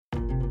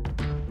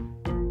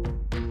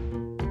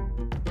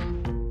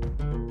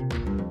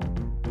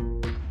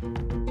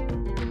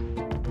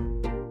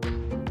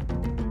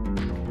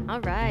All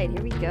right,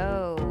 here we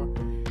go.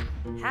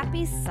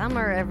 Happy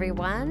summer,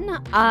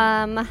 everyone.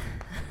 I'm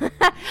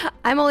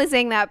only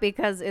saying that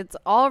because it's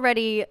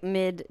already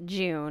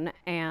mid-June,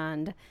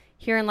 and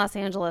here in Los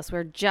Angeles,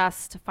 we're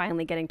just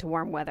finally getting to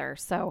warm weather.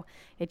 So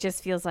it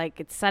just feels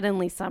like it's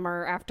suddenly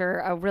summer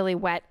after a really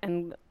wet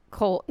and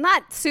cold,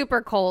 not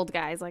super cold,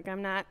 guys. Like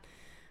I'm not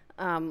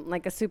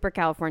like a super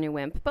California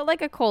wimp, but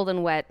like a cold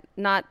and wet,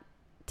 not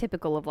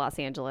typical of Los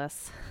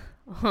Angeles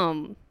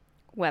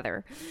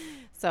weather.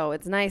 So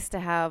it's nice to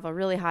have a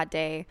really hot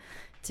day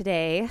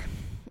today.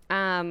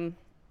 And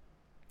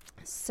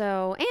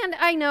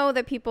I know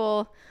that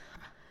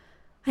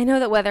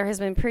weather has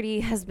been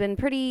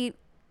pretty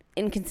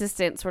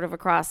inconsistent sort of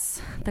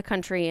across the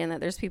country, and that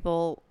there's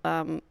people,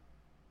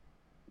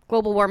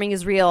 global warming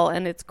is real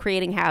and it's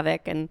creating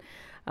havoc. And,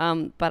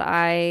 but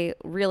I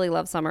really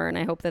love summer, and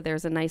I hope that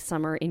there's a nice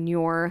summer in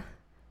your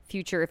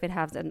future if it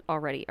hasn't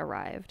already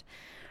arrived.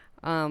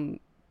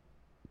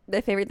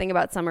 The favorite thing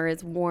about summer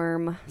is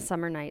warm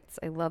summer nights.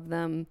 I love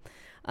them.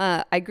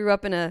 I grew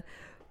up in a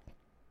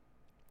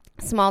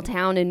small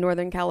town in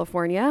Northern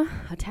California,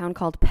 a town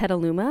called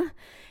Petaluma,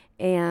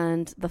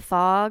 and the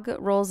fog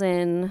rolls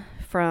in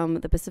from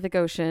the Pacific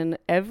Ocean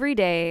every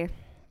day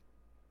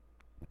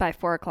by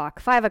 5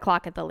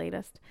 o'clock at the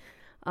latest.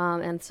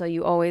 And so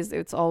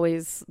it's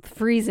always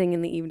freezing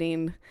in the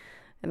evening.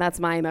 And that's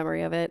my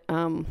memory of it.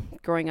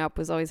 Growing up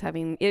was always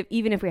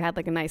even if we had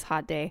like a nice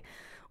hot day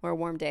or a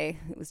warm day,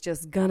 it was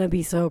just gonna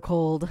be so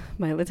cold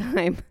by the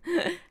time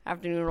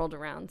afternoon rolled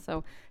around.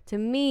 So to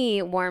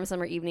me, warm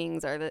summer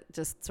evenings are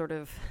just sort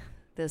of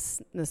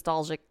this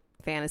nostalgic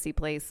fantasy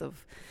place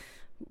of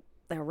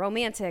they're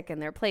romantic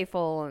and they're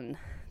playful, and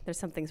there's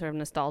something sort of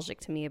nostalgic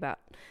to me about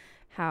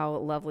how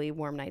lovely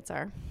warm nights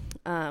are,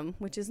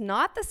 which is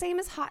not the same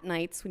as hot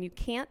nights when you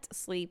can't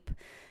sleep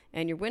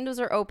and your windows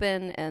are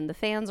open and the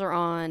fans are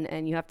on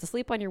and you have to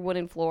sleep on your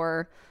wooden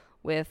floor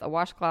with a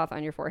washcloth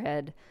on your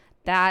forehead.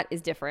 That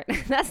is different.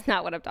 That's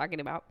not what I'm talking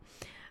about.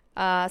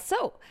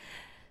 So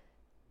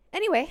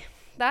anyway,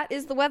 that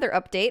is the weather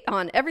update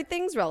on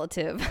Everything's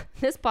Relative,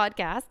 this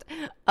podcast.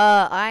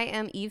 I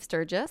am Eve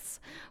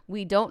Sturgis.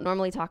 We don't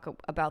normally talk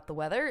about the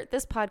weather.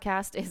 This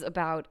podcast is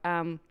about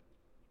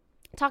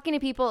talking to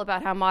people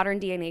about how modern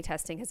DNA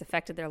testing has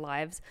affected their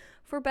lives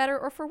for better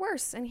or for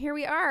worse. And here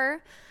we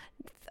are.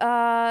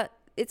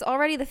 It's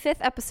already the 5th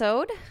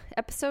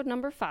episode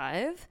number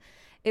 5.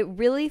 It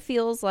really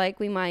feels like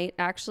we might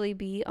actually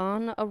be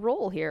on a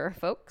roll here,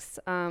 folks.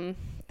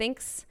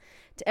 Thanks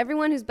to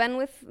everyone who's been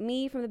with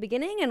me from the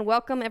beginning, and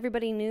welcome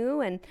everybody new.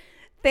 And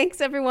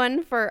thanks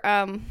everyone for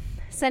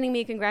sending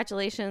me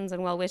congratulations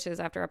and well wishes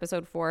after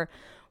episode 4,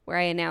 where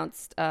I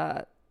announced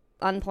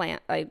unplanned.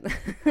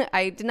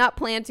 I did not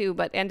plan to,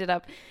 but ended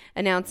up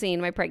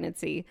announcing my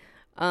pregnancy.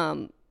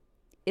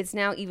 It's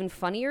now even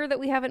funnier that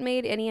we haven't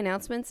made any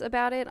announcements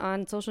about it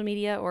on social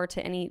media or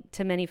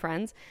to many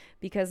friends,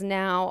 because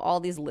now all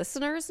these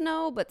listeners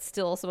know, but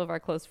still some of our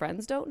close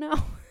friends don't know.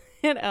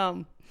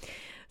 And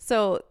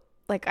so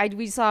like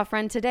we saw a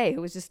friend today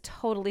who was just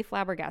totally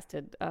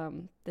flabbergasted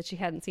that she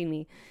hadn't seen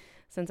me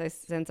since I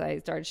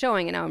started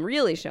showing, and now I'm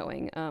really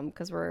showing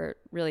because we're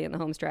really in the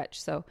home stretch.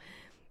 So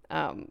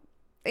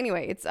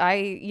anyway,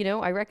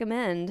 I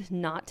recommend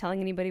not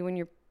telling anybody when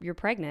you're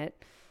pregnant.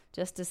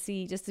 Just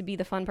to be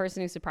the fun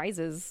person who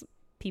surprises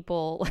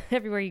people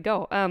everywhere you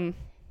go.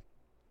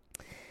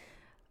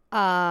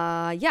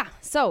 Yeah.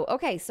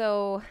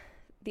 So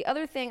the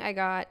other thing I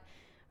got,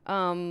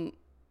 so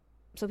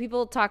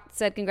people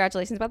said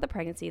congratulations about the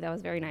pregnancy. That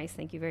was very nice.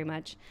 Thank you very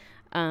much.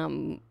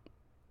 And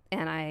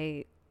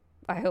I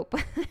hope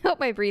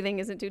my breathing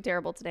isn't too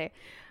terrible today.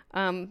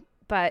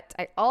 But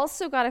I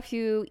also got a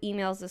few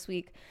emails this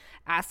week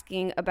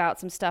asking about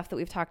some stuff that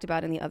we've talked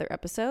about in the other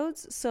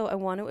episodes. So I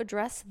want to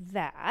address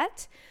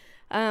that.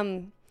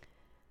 In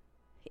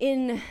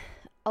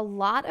a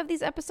lot of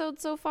these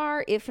episodes so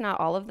far, if not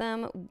all of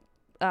them,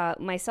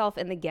 myself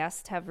and the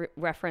guest have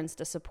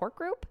referenced a support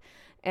group,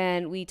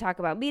 and we talk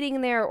about meeting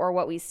there or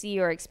what we see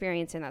or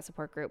experience in that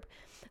support group.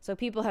 So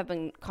people have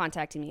been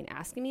contacting me and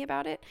asking me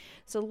about it.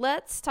 So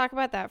let's talk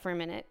about that for a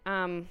minute.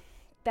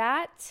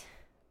 That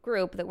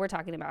group that we're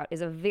talking about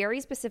is a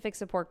very specific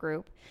support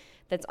group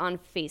that's on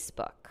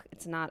Facebook.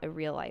 It's not a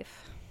real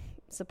life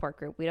support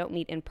group. We don't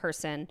meet in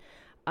person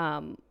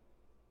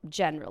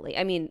generally.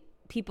 I mean,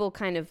 people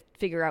kind of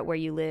figure out where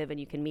you live and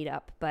you can meet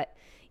up, but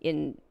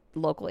in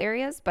local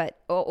areas. But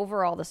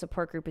overall, the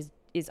support group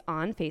is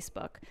on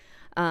Facebook,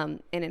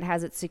 and it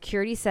has its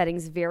security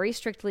settings very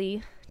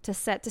strictly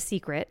set to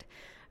secret.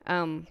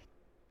 And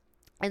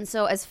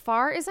so as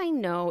far as I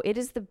know, it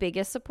is the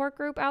biggest support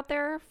group out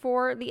there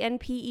for the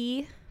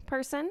NPE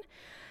person.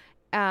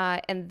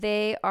 And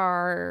they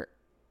are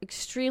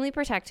extremely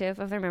protective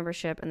of their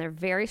membership, and they're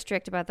very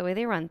strict about the way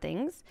they run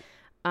things,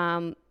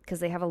 because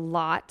they have a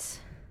lot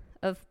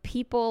of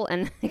people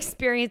and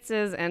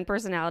experiences and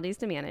personalities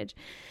to manage.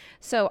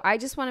 So I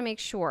just want to make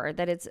sure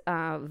that it's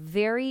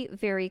very,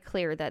 very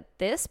clear that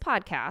this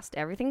podcast,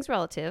 Everything's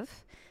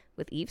Relative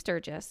with Eve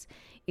Sturgis,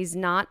 is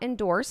not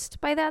endorsed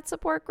by that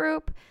support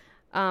group.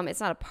 It's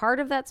not a part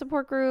of that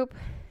support group,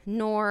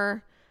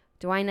 nor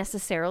do I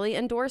necessarily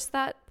endorse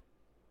that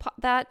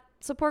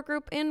support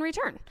group in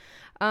return.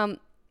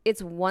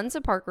 It's one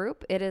support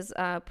group. It is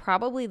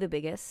probably the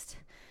biggest,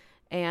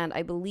 and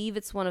I believe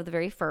it's one of the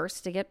very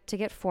first to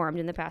get formed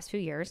in the past few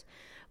years.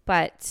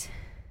 But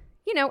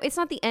it's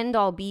not the end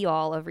all be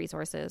all of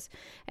resources,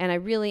 and I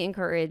really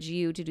encourage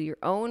you to do your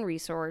own I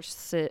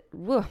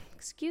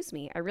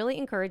really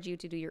encourage you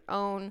to do your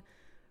own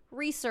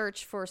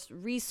research for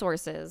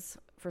resources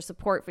for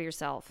support for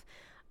yourself.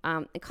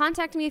 And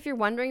contact me if you're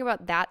wondering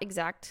about that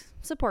exact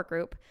support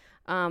group.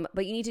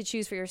 But you need to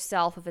choose for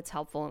yourself if it's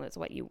helpful and it's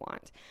what you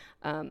want.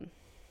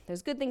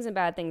 There's good things and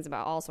bad things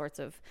about all sorts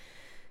of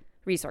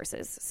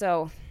resources.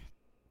 So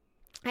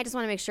I just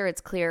want to make sure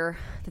it's clear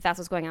that that's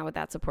what's going on with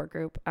that support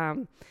group.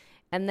 And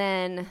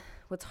then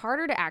what's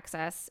harder to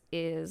access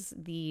is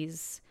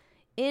these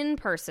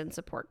in-person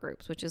support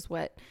groups, which is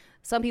what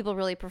some people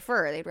really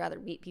prefer. They'd rather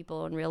meet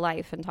people in real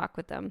life and talk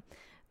with them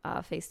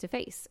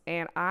face-to-face.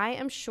 And I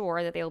am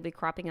sure that they will be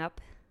cropping up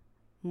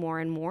more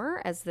and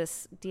more as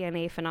this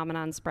DNA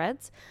phenomenon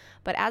spreads.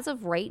 But as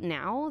of right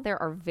now,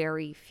 there are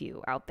very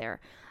few out there.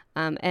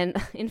 And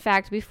in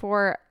fact,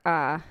 before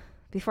I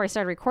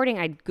started recording,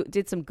 I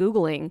did some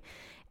Googling,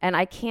 and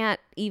I can't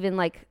even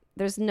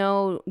there's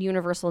no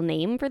universal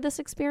name for this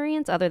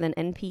experience other than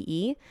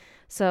NPE.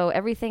 So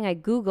everything I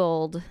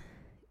Googled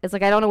is I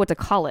don't know what to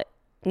call it.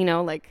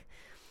 Like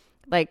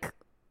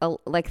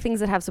things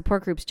that have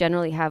support groups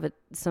generally have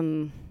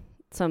some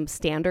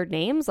standard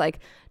names like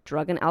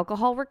drug and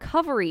alcohol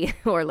recovery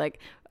or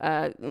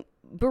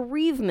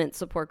bereavement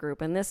support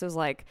group. And this is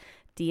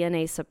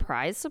DNA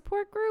surprise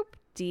support group,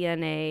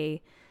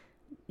 DNA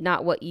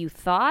not what you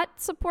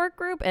thought support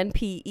group,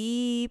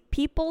 NPE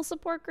people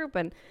support group.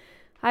 And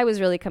I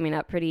was really coming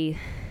up pretty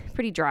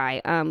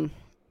dry.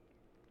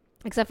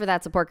 Except for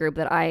that support group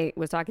that I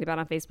was talking about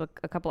on Facebook.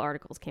 A couple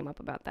articles came up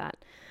about that.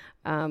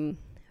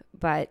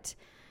 But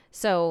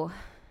so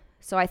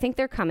I think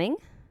they're coming.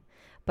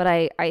 But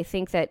I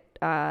think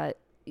that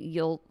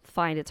you'll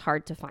find it's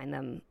hard to find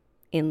them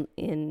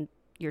in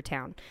your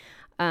town.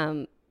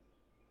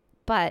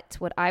 But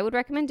what I would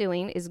recommend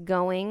doing is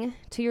going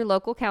to your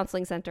local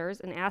counseling centers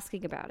and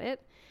asking about it.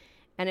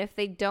 And if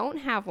they don't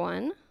have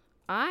one,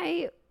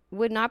 I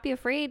would not be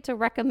afraid to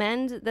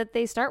recommend that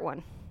they start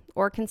one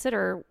or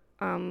consider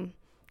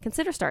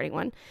starting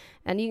one.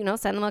 And,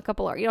 send them a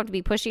couple, you don't have to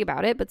be pushy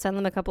about it, but send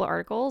them a couple of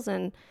articles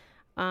and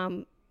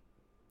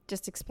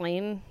just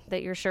explain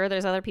that you're sure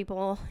there's other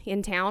people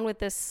in town with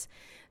this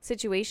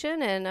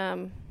situation,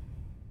 and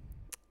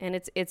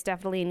it's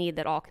definitely a need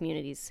that all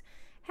communities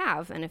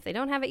have. And if they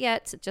don't have it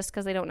yet, it's just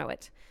because they don't know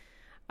it.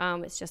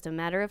 It's just a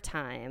matter of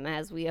time,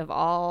 as we have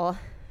all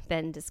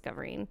been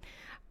discovering.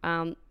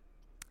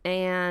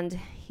 And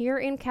here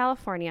in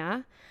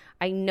California,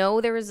 I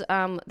know there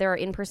are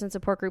in-person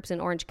support groups in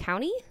Orange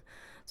County,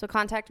 so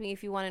contact me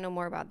if you want to know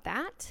more about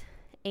that.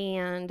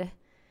 And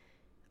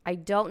I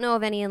don't know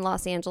of any in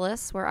Los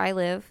Angeles, where I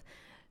live.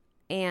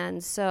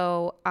 And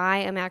so I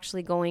am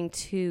actually going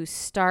to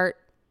start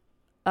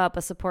up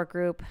a support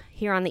group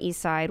here on the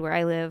east side where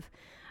I live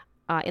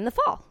in the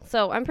fall.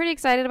 So I'm pretty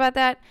excited about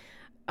that.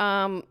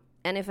 And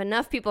if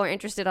enough people are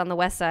interested on the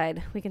west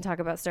side, we can talk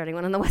about starting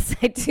one on the west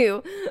side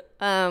too.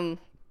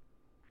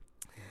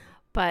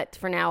 But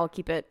for now, I'll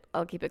keep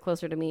it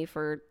closer to me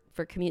for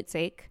commute's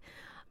sake.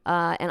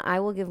 And I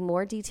will give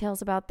more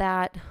details about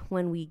that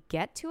when we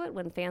get to it,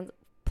 when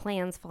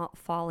plans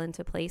fall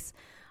into place.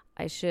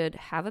 I should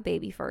have a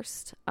baby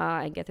first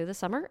and get through the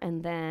summer,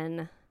 and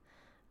then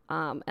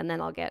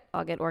I'll get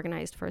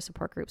organized for a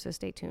support group. So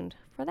stay tuned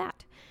for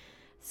that.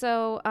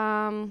 So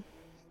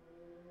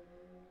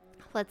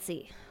let's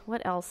see,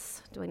 what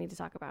else do I need to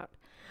talk about?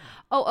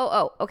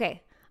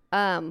 Okay.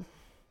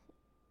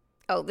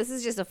 This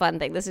is just a fun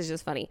thing. This is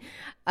just funny.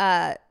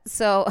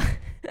 So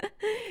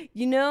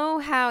you know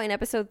how in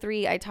episode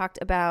 3 I talked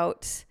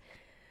about,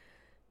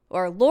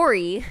 or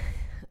Lori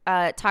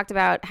talked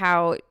about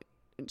how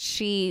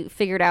she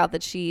figured out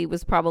that she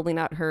was probably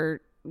not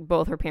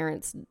both her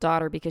parents'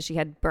 daughter because she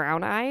had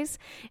brown eyes.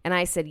 And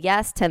I said,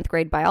 yes, 10th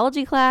grade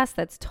biology class.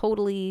 That's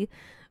totally,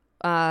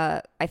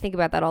 I think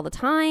about that all the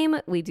time.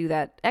 We do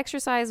that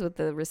exercise with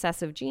the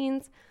recessive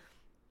genes.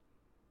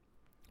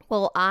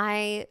 Well,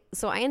 I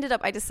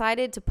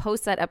decided to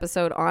post that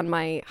episode on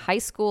my high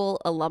school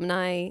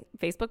alumni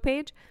Facebook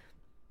page.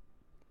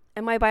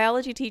 And my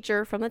biology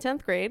teacher from the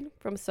 10th grade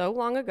from so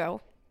long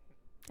ago,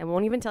 I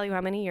won't even tell you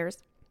how many years,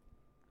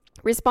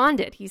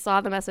 responded. He saw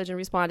the message and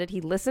responded.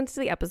 He listened to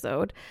the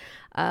episode.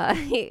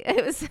 He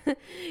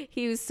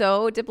was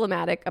so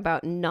diplomatic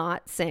about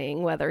not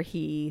saying whether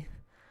he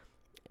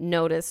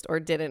noticed or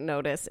didn't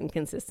notice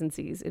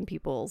inconsistencies in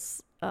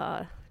people's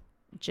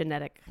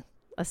genetic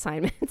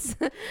assignments.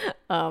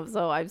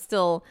 So I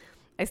still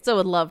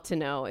would love to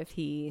know if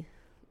he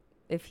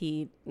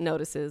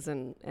notices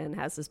and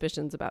has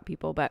suspicions about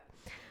people, but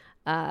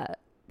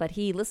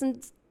he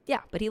listened.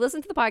 Yeah, but he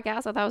listened to the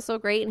podcast. I thought it was so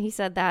great. And he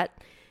said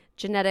that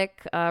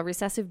genetic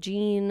recessive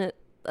gene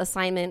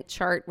assignment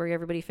chart where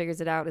everybody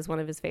figures it out is one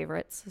of his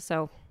favorites.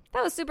 So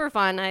that was super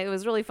fun. It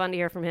was really fun to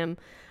hear from him.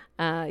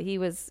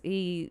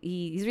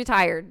 He's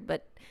retired,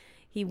 but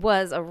he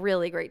was a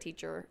really great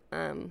teacher.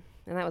 And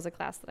that was a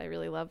class that I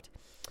really loved.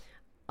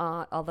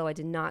 Although I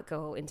did not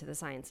go into the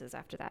sciences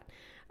after that.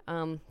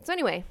 So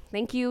anyway,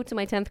 thank you to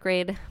my 10th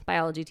grade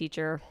biology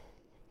teacher.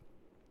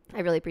 I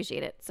really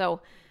appreciate it.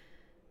 So,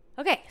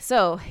 okay,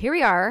 so here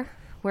we are.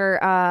 We're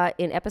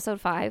in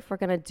episode 5. We're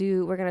gonna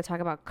talk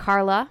about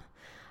Carla.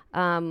 We're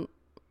not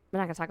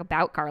gonna talk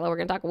about Carla. We're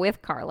gonna talk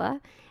with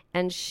Carla.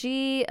 And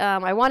she,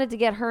 I wanted to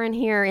get her in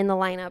here in the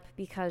lineup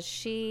because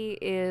she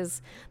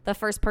is the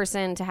first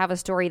person to have a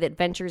story that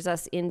ventures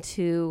us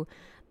into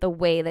the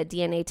way that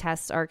DNA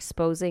tests are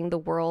exposing the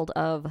world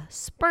of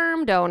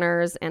sperm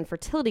donors and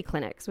fertility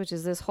clinics, which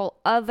is this whole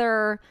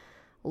other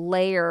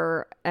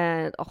layer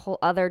and a whole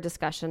other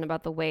discussion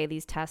about the way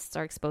these tests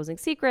are exposing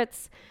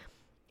secrets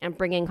and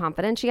bringing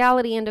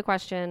confidentiality into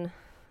question.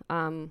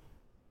 And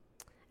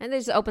it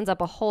just opens up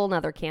a whole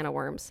nother can of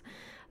worms.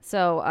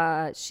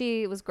 So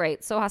she was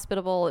great, so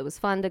hospitable. It was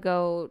fun to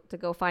go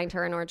find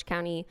her in Orange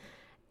County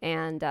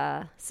and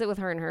sit with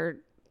her in her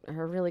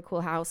really cool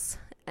house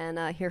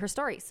and hear her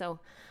story. So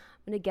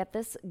I'm going to get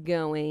this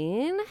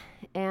going.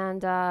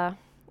 And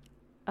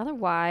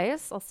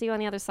otherwise, I'll see you on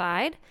the other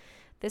side.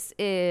 This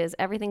is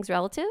Everything's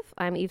Relative.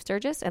 I'm Eve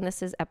Sturgis, and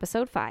this is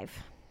episode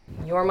 5.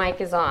 Your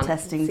mic is on.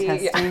 Testing.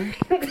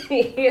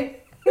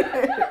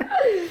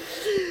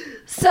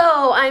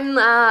 So I'm,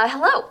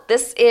 hello,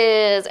 this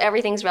is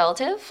Everything's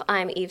Relative.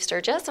 I'm Eve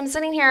Sturgis. I'm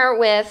sitting here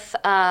with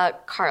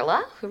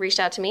Carla, who reached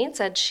out to me and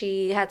said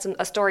she had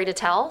a story to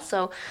tell.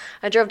 So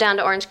I drove down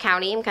to Orange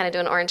County. I'm kind of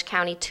doing an Orange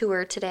County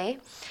tour today.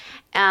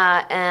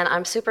 And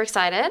I'm super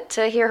excited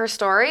to hear her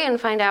story and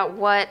find out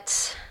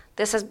what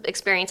this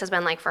experience has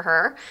been like for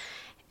her.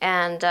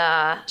 And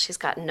she's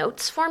got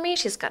notes for me.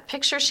 She's got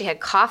pictures. She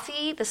had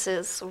coffee. This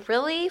is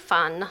really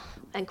fun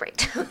and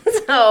great.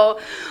 So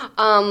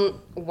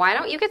why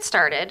don't you get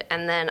started,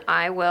 and then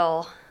I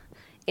will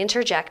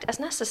interject as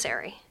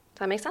necessary. Does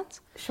that make sense?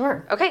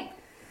 Sure. Okay.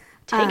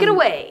 Take it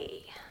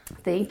away.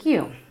 Thank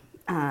you.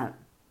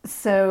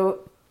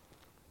 So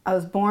I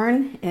was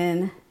born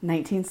in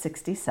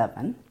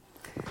 1967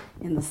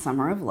 in the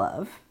summer of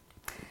love.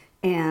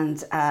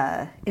 And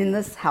in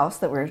this house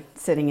that we're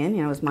sitting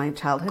in, was my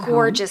childhood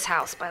Gorgeous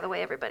house, by the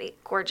way, everybody.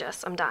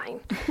 Gorgeous. I'm dying.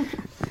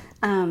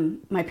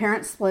 My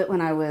parents split when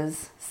I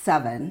was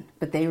 7,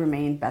 but they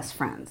remained best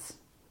friends.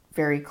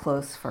 Very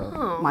close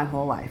for my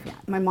whole life. Yeah.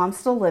 My mom's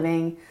still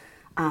living.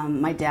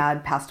 My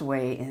dad passed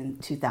away in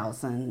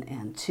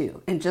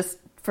 2002. And just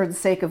for the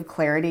sake of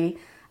clarity,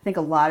 I think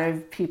a lot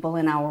of people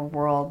in our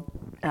world,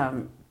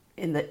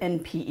 in the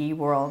NPE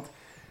world,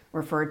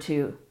 refer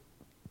to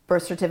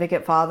birth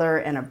certificate father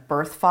and a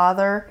birth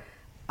father.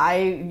 I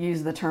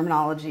use the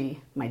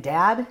terminology my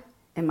dad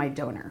and my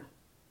donor.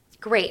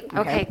 Great.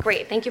 Okay,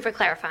 great. Thank you for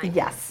clarifying.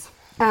 Yes.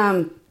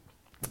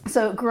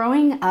 So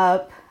growing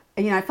up,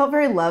 I felt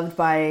very loved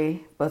by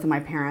both of my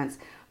parents,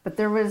 but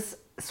there was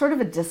sort of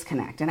a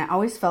disconnect. And I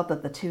always felt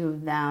that the two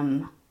of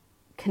them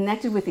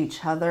connected with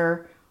each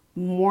other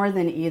more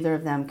than either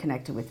of them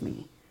connected with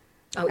me.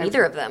 Oh,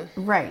 either of them.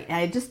 Right.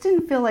 I just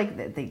didn't feel like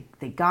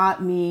they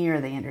got me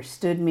or they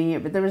understood me,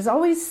 but there was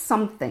always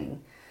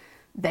something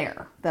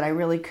there that I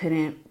really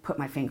couldn't put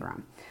my finger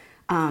on.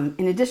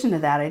 In addition to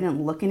that, I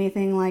didn't look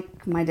anything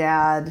like my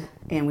dad,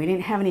 and we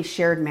didn't have any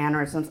shared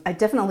mannerisms. I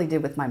definitely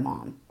did with my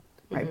mom,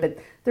 right? Mm-hmm. But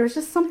there was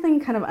just something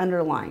kind of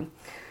underlying.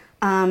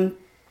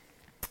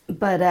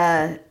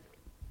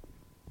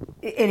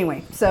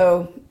 Anyway,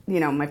 so,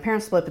 my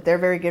parents split, but they're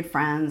very good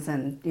friends,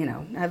 and,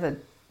 have a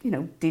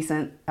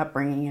decent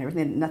upbringing and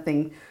everything,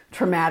 nothing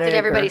traumatic.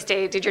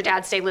 Did your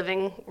dad stay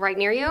living right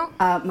near you?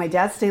 My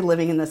dad stayed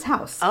living in this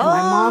house. Oh. And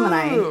my mom and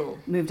I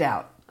moved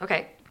out.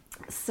 Okay.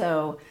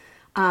 So,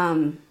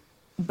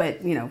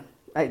 but,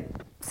 I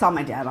saw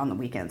my dad on the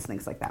weekends,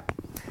 things like that.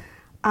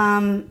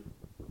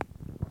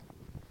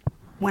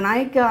 When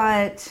I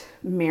got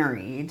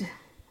married,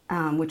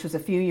 which was a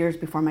few years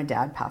before my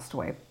dad passed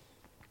away,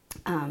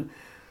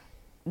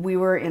 we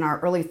were in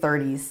our early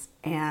 30s,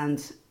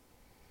 and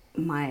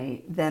my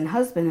then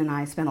husband and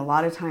I spent a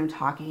lot of time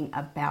talking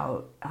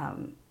about,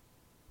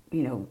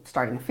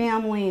 starting a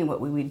family and what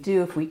we would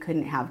do if we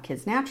couldn't have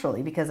kids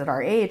naturally, because at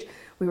our age,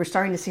 we were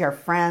starting to see our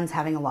friends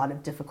having a lot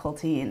of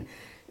difficulty and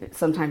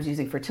sometimes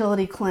using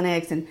fertility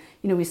clinics. And,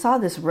 we saw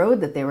this road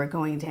that they were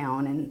going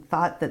down and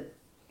thought that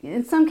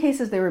in some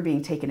cases they were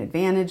being taken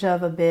advantage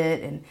of a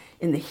bit, and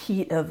in the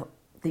heat of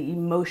the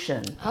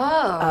emotion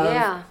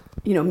of,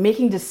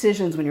 making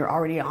decisions when you're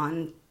already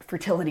on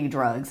fertility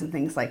drugs and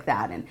things like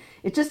that. And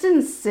it just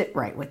didn't sit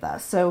right with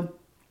us. So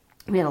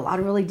we had a lot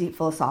of really deep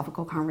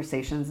philosophical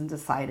conversations and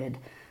decided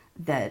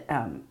that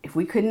if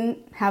we couldn't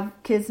have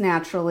kids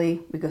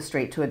naturally, we'd go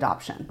straight to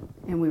adoption.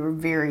 And we were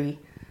very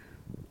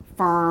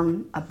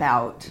firm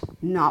about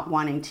not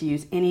wanting to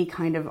use any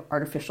kind of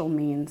artificial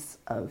means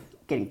of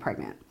getting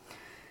pregnant.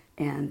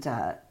 And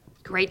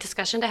great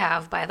discussion to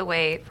have, by the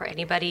way, for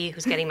anybody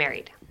who's getting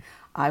married.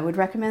 I would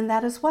recommend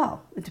that as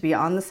well, to be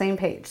on the same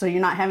page. So you're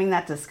not having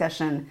that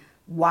discussion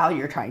while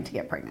you're trying to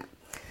get pregnant.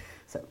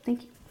 So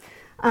thank you.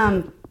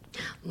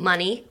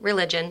 Money,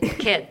 religion,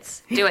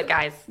 kids. Do it,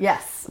 guys.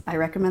 Yes, I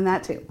recommend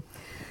that too.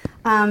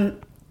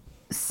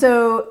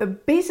 So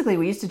basically,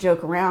 we used to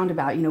joke around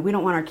about, we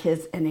don't want our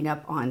kids ending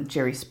up on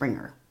Jerry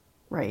Springer,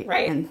 right?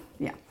 Right. And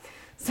yeah,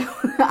 so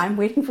I'm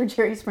waiting for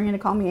Jerry Springer to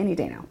call me any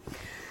day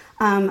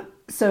now.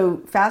 So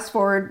fast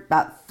forward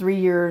about 3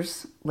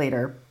 years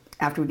later,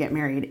 after we get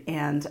married,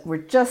 and we're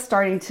just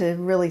starting to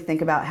really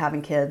think about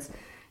having kids.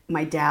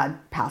 My dad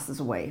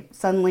passes away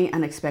suddenly,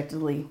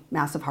 unexpectedly,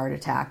 massive heart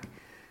attack.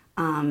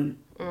 And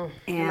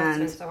That's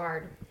been so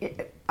hard.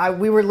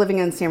 We were living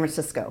in San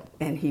Francisco,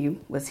 and he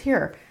was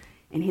here,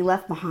 and he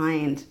left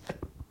behind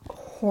a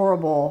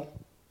horrible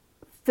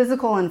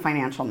physical and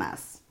financial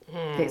mess.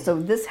 Okay, so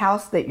this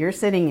house that you're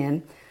sitting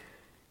in,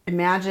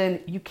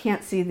 imagine you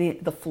can't see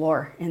the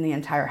floor in the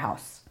entire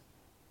house.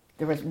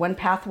 There was one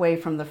pathway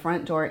from the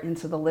front door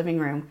into the living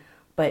room,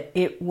 but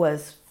it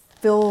was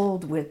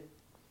filled with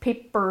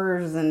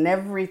papers and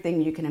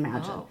everything you can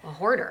imagine. Oh, a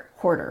hoarder.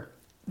 Hoarder.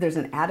 There's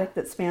an attic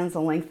that spans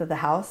the length of the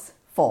house,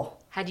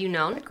 full. Had you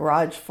known?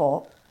 Garage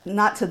full.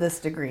 Not to this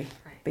degree.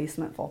 Right.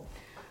 Basement full.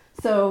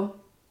 So,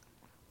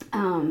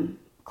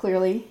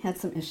 clearly had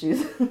some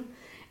issues.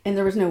 And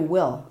there was no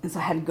will. And so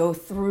I had to go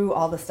through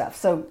all the stuff.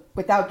 So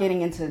without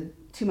getting into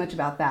too much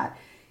about that,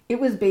 it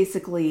was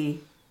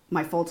basically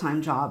my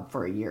full-time job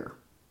for a year.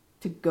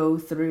 To go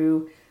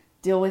through,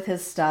 deal with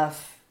his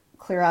stuff,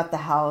 clear out the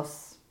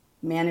house,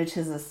 manage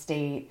his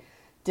estate,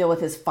 deal with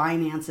his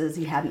finances.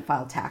 He hadn't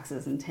filed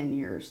taxes in 10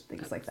 years,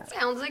 things like that.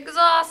 Sounds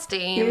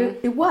exhausting.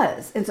 It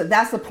was. And so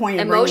that's the point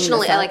of Emotionally,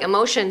 bringing this up. like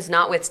emotions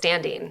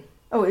notwithstanding.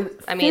 Oh, it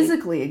was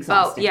physically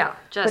exhausting. Oh, yeah.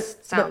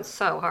 Just sounds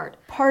so hard.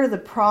 Part of the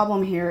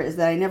problem here is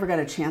that I never got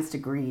a chance to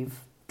grieve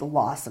the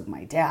loss of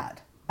my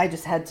dad. I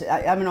just had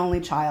to, I'm an only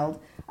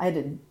child. I had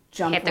to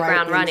jump Hit the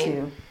right ground into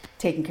running.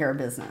 taking care of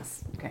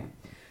business. Okay.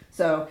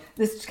 So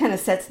this kind of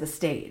sets the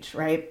stage,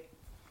 right?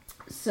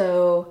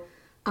 So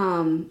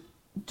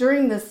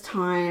during this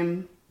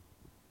time,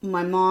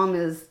 my mom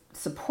is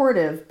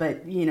supportive,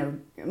 but,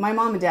 my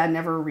mom and dad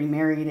never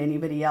remarried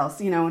anybody else,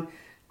 and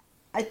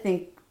I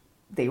think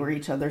they were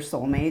each other's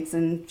soulmates,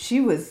 and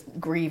she was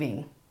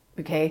grieving,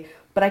 okay?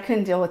 But I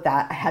couldn't deal with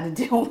that. I had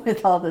to deal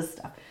with all this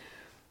stuff.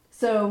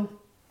 So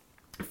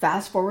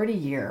fast forward a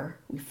year,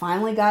 we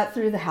finally got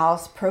through the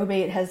house.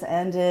 Probate has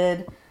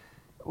ended.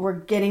 We're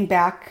getting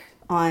back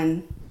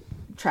on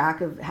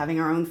track of having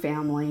our own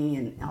family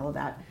and all of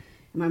that.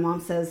 And my mom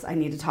says, I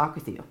need to talk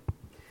with you.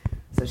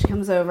 So she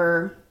comes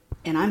over,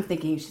 and I'm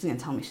thinking she's going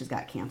to tell me she's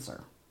got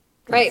cancer.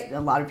 Right.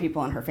 A lot of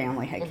people in her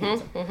family had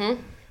cancer.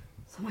 Mm-hmm.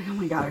 So I'm like, oh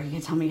my God, are you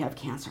going to tell me you have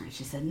cancer? And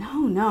she said,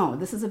 no,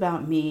 this is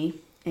about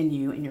me and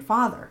you and your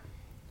father.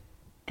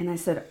 And I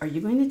said, are you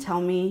going to tell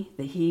me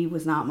that he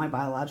was not my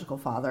biological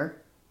father?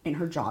 And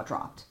her jaw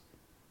dropped.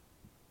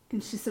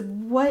 And she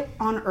said, what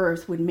on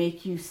earth would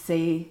make you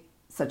say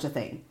such a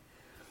thing?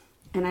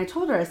 And I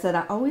told her, I said,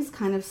 I always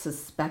kind of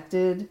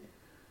suspected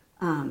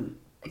I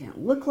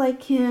didn't look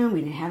like him. We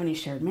didn't have any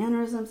shared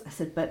mannerisms. I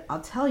said, but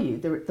I'll tell you,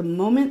 the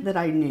moment that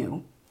I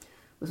knew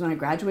was when I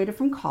graduated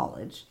from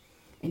college.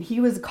 And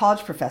he was a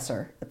college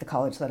professor at the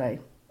college that I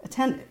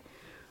attended.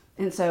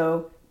 And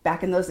so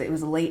back in those days, it was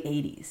the late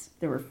 80s.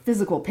 There were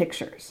physical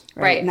pictures,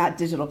 right? Not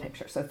digital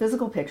pictures. So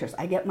physical pictures.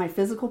 I get my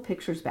physical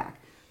pictures back.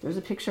 There's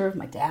a picture of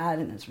my dad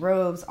in his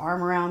robes,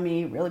 arm around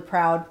me, really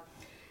proud.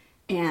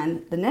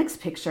 And the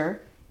next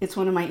picture, it's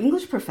one of my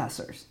English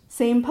professors,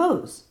 same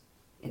pose,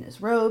 in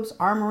his robes,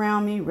 arm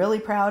around me, really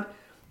proud.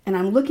 And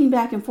I'm looking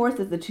back and forth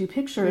at the two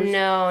pictures.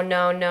 No.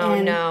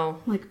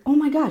 I'm like, oh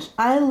my gosh,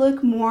 I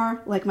look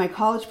more like my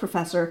college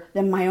professor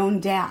than my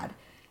own dad.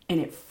 And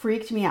it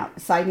freaked me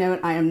out. Side note,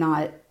 I am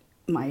not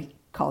my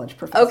college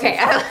professor. Okay.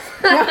 I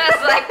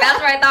was like, that's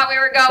where I thought we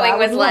were going,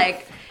 was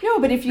like... No,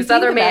 but if you this think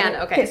other about man, it,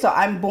 okay. So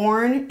I'm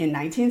born in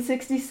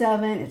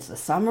 1967. It's the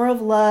summer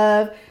of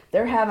love.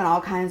 They're having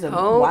all kinds of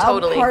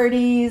wild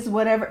parties,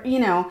 whatever,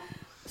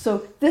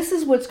 So this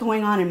is what's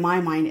going on in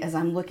my mind as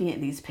I'm looking at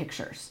these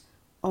pictures.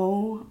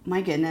 Oh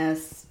my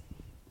goodness.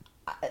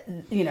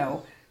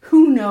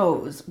 Who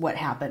knows what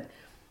happened?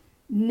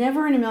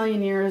 Never in a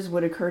million years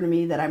would occur to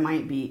me that I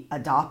might be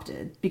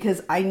adopted,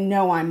 because I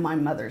know I'm my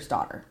mother's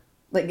daughter.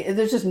 Like,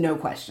 there's just no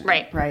question.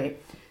 Right.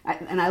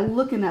 And I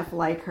look enough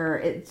like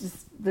her.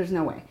 There's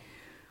no way.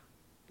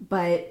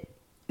 But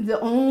the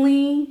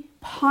only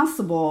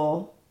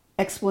possible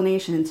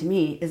explanation to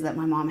me is that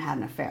my mom had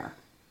an affair.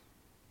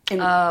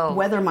 And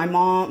whether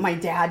my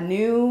dad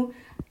knew,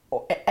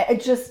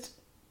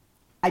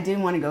 I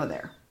didn't want to go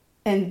there.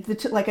 And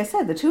like I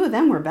said, the two of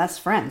them were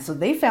best friends. So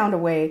they found a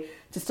way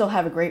to still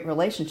have a great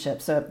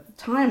relationship. So at the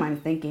time I'm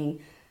thinking,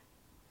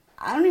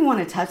 I don't even want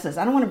to touch this.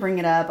 I don't want to bring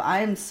it up.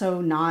 I am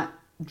so not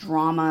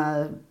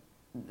drama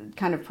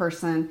kind of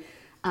person.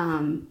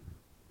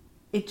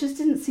 It just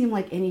didn't seem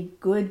like any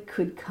good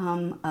could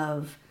come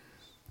of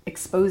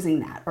exposing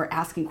that or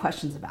asking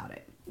questions about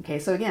it. Okay,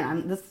 so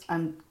again,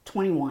 I'm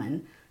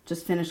 21,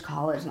 just finished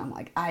college, and I'm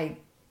like, I'm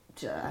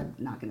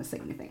not going to say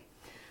anything.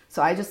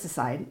 So I just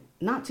decide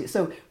not to.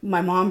 So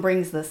my mom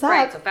brings this up.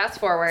 Right, so fast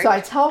forward. So I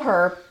tell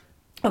her,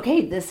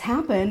 okay, this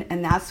happened.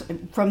 And that's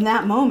from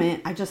that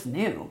moment, I just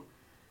knew.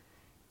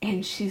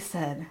 And she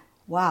said,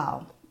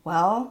 wow,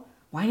 well,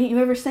 why didn't you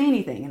ever say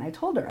anything? And I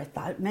told her, I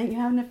thought it meant you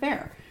had an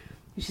affair.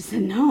 And she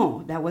said,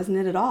 no, that wasn't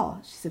it at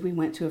all. She said, we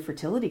went to a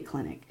fertility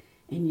clinic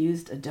and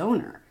used a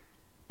donor.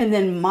 And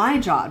then my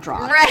jaw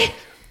dropped. Right.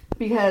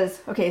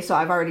 Because, okay, so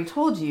I've already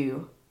told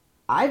you,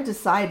 I've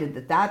decided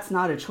that that's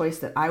not a choice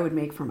that I would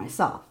make for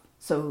myself.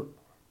 So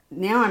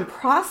now I'm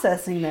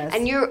processing this.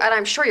 And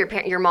I'm sure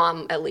your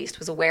mom at least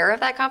was aware of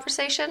that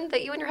conversation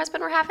that you and your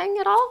husband were having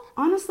at all?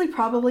 Honestly,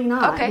 probably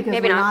not. Okay, because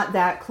maybe we're not. not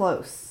that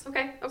close.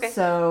 Okay.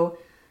 So,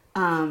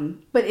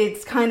 but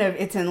it's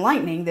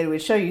enlightening that it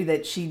would show you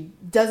that she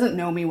doesn't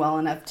know me well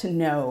enough to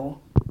know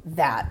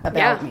that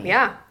about me.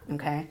 Yeah.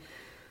 Okay.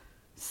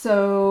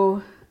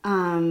 So,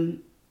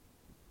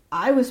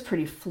 I was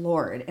pretty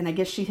floored, and I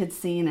guess she had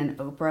seen an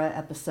Oprah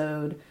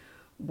episode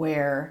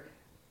where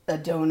a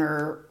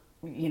donor,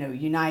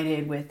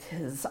 united with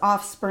his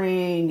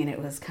offspring, and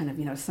it was kind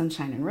of,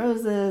 sunshine and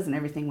roses, and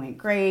everything went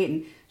great,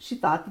 and she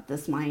thought that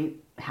this might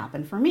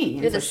happen for me.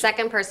 You're the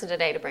second person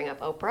today to bring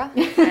up Oprah,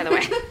 by the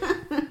way.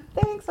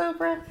 Thanks,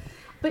 Oprah.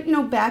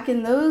 But, back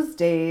in those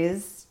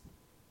days,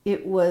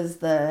 it was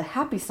the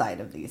happy side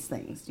of these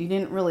things. You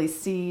didn't really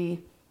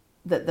see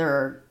that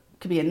there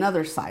could be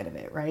another side of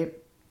it, right?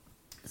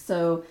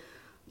 So,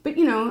 but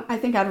I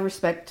think out of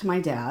respect to my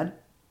dad,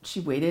 she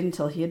waited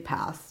until he had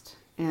passed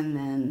and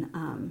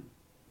then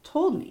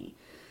told me.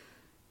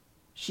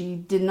 She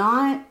did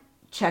not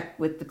check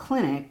with the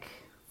clinic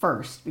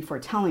first before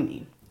telling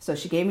me. So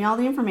she gave me all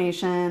the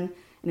information,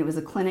 and it was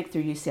a clinic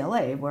through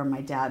UCLA where my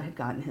dad had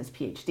gotten his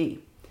PhD.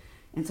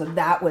 And so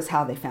that was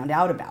how they found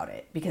out about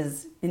it,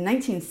 because in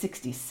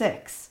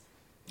 1966,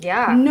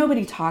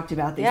 nobody talked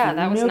about these things. Yeah,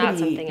 that was not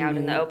something out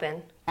in the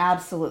open.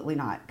 Absolutely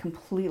not.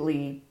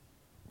 Completely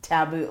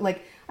taboo.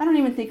 Like, I don't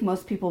even think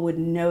most people would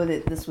know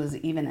that this was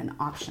even an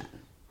option,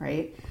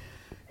 right?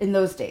 In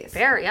those days.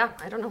 Fair, yeah.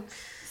 I don't know.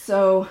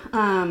 So,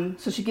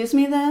 so she gives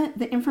me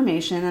the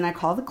information, and I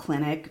call the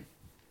clinic.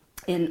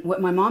 And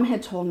what my mom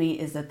had told me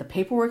is that the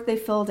paperwork they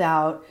filled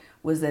out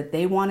was that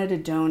they wanted a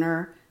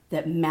donor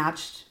that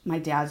matched my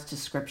dad's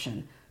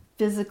description.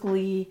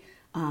 Physically,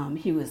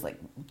 he was like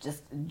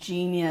just a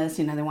genius.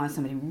 They wanted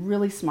somebody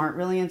really smart,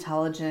 really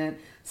intelligent,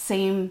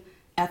 same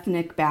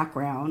ethnic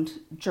background,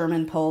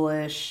 German,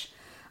 Polish.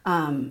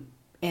 And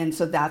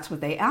so that's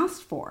what they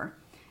asked for.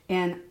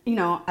 And,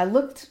 I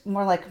looked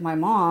more like my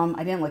mom.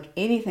 I didn't look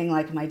anything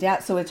like my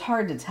dad. So it's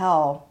hard to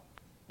tell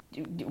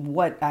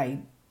what I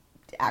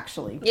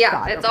actually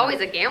got. It's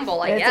always a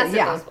gamble, I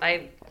guess.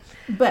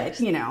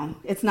 But,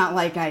 it's not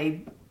like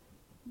I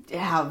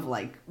have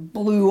like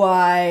blue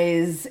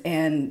eyes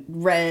and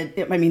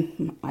red. I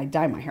mean, I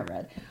dye my hair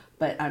red,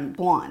 but I'm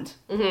blonde.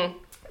 Mm-hmm.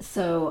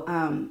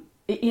 So,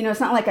 it's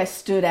not like I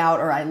stood out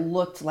or I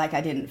looked like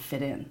I didn't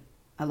fit in.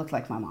 I looked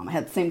like my mom. I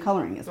had the same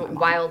coloring as my mom.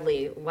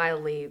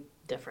 Wildly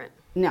different.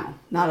 No,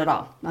 not at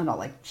all. Not at all.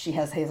 Like, she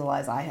has hazel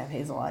eyes. I have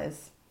hazel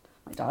eyes.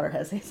 My daughter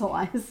has hazel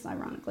eyes,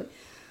 ironically.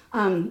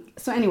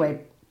 So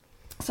anyway,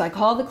 so I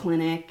called the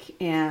clinic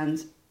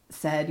and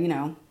said,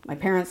 my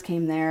parents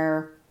came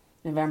there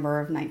November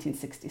of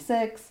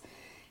 1966.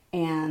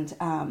 And,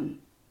 I'm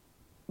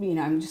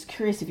just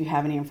curious if you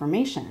have any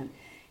information.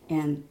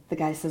 And the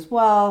guy says,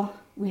 well,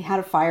 we had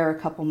a fire a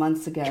couple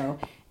months ago,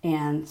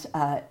 and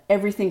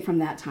everything from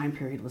that time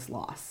period was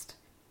lost.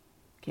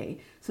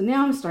 Okay, so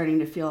now I'm starting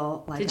to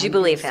feel like Did you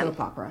believe him? Soap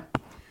opera.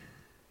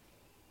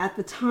 At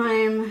the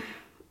time,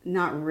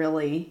 not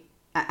really.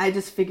 I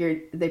just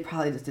figured they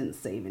probably just didn't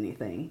save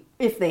anything,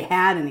 if they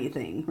had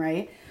anything,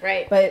 right?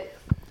 Right. But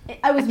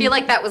I feel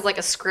like that was like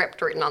a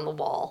script written on the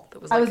wall.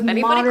 That was I like, was if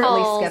anybody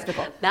moderately calls,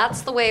 skeptical.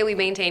 That's the way we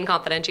maintain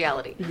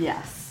confidentiality.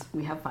 Yes,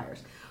 we have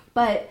fires.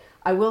 But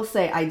I will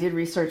say I did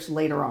research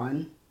later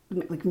on,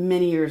 like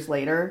many years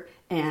later,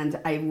 and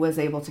I was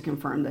able to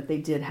confirm that they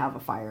did have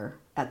a fire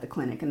at the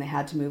clinic, and they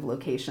had to move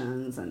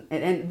locations,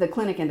 and the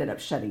clinic ended up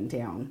shutting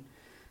down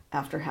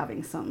after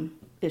having some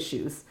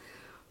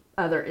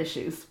other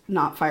issues,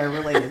 not fire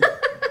related,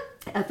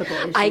 ethical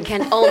issues. I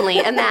can only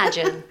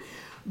imagine.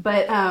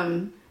 But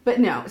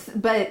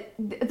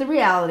the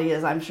reality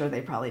is, I'm sure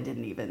they probably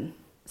didn't even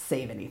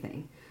save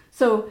anything.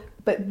 So,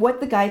 but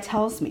what the guy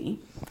tells me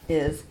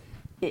is,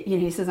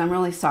 he says, I'm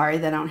really sorry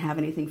that I don't have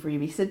anything for you.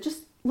 He said,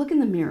 just look in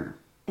the mirror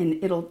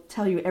and it'll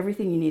tell you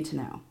everything you need to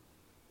know.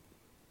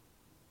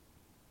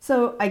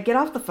 So I get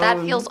off the phone.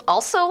 That feels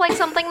also like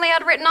something they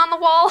had written on the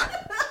wall.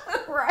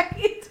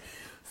 Right?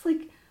 It's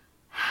like,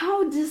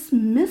 how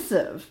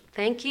dismissive.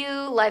 Thank you,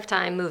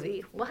 Lifetime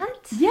movie.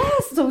 What?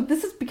 Yes. So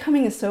this is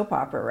becoming a soap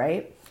opera,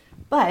 right?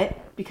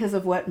 But because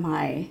of what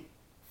my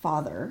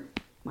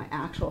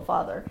actual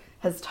father,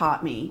 has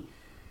taught me,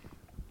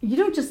 you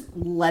don't just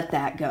let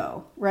that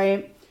go,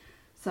 right?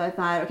 So I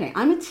thought, okay,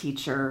 I'm a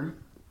teacher.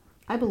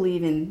 I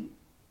believe in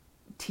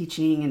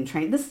teaching and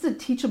training. This is a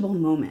teachable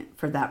moment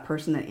for that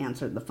person that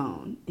answered the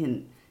phone.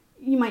 And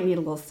you might need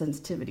a little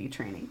sensitivity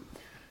training.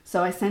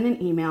 So I sent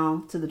an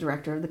email to the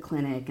director of the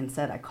clinic and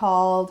said I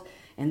called,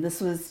 and this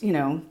was,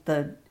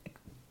 the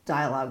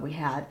dialogue we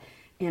had.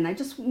 And I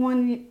just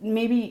wanted,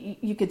 maybe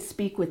you could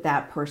speak with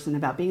that person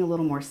about being a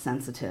little more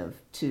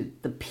sensitive to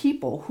the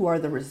people who are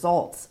the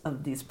results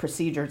of these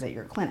procedures at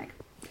your clinic.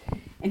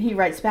 And he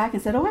writes back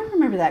and said, oh, I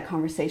remember that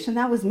conversation.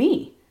 That was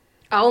me.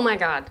 Oh my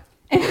God.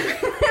 And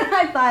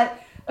I thought,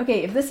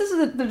 okay, if this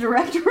is the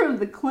director of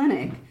the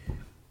clinic,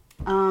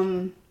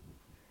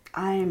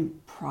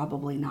 I'm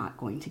probably not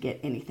going to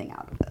get anything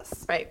out of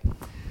this. Right.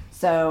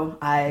 So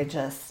I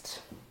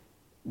just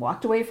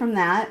walked away from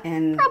that,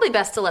 and Probably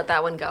best to let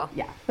that one go.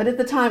 yeah. But at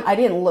the time, I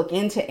didn't look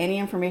into any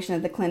information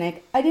at the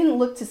clinic. I didn't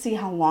look to see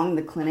how long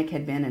the clinic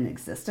had been in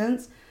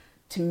existence.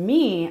 To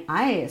me,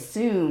 I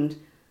assumed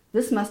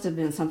this must have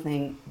been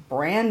something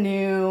brand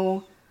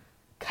new,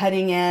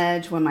 cutting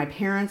edge when my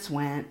parents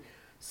went.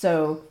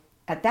 So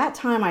at that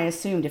time, I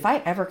assumed if I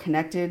ever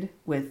connected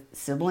with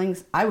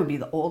siblings, I would be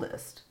the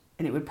oldest,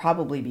 and it would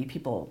probably be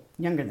people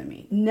younger than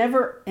me.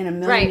 Never in a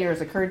million Right.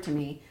 years occurred to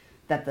me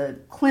that the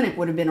clinic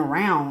would have been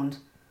around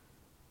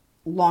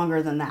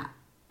longer than that.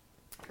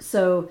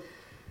 So,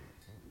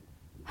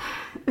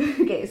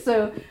 okay,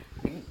 so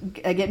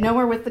I get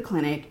nowhere with the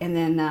clinic, and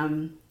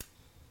then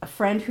a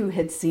friend who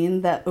had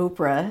seen the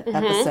Oprah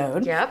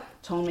episode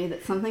Yep. told me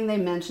that something they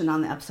mentioned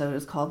on the episode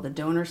is called the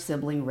Donor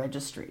Sibling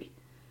Registry,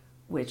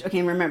 which,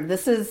 okay, remember,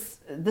 this is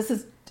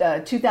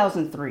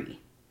 2003.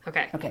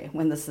 Okay.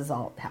 When this is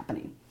all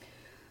happening.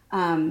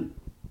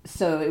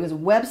 So it was a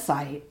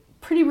website,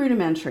 pretty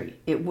rudimentary.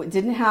 It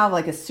didn't have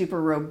like a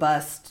super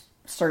robust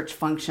search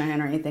function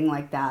or anything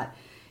like that.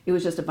 It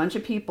was just a bunch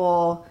of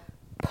people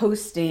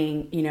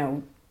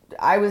posting,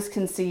 I was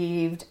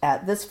conceived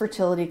at this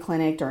fertility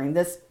clinic during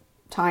this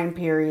time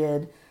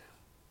period,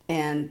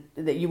 and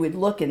that you would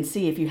look and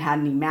see if you had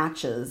any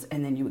matches,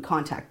 and then you would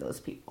contact those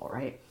people,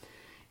 right?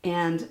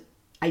 And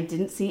I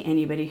didn't see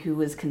anybody who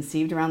was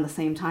conceived around the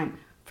same time.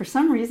 For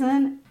some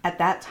reason, at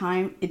that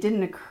time, it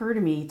didn't occur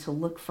to me to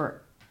look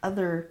for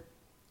other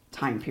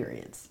time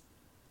periods.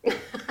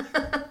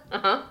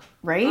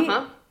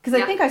 Right? Because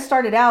I think I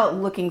started out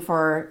looking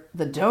for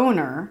the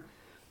donor,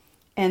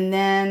 and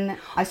then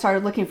I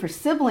started looking for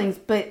siblings,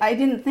 but I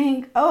didn't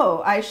think,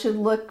 I should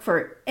look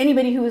for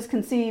anybody who was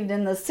conceived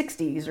in the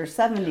 60s or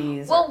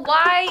 70s. Well,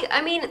 why?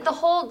 I mean, the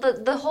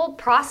whole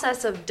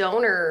process of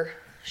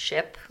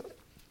donorship,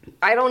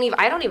 I don't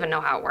even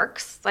know how it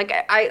works. Like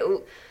I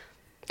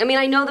mean,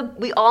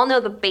 we all know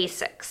the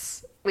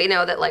basics. We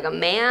know that like a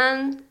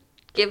man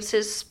gives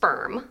his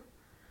sperm.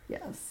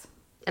 Yes.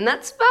 And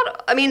that's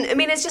about. I mean,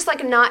 it's just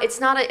like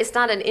it's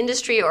not an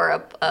industry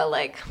or a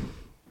like.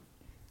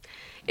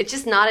 It's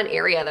just not an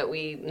area that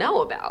we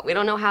know about. We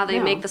don't know how they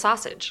make the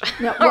sausage.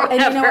 No, or and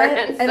you know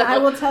whatever. what? And I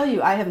will tell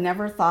you, I have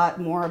never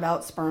thought more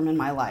about sperm in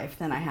my life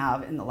than I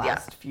have in the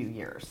last few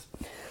years.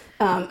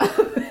 And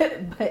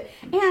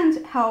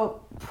how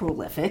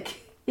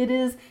prolific it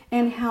is,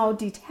 and how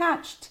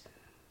detached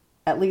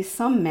at least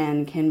some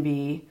men can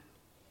be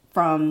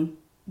from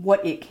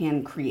what it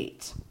can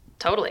create.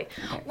 Totally.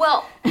 Okay.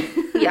 Well,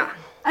 yeah.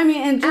 I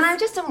mean, and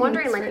I'm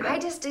wondering, like,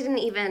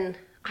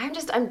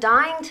 I'm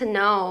dying to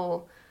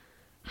know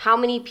how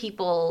many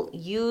people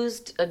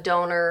used a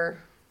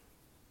donor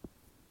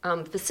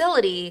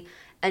facility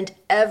and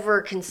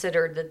ever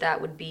considered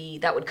that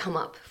would come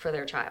up for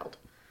their child.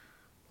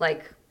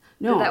 Like,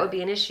 that would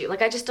be an issue.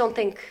 Like, I just don't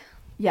think.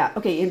 Yeah.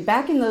 Okay. And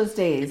back in those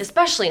days,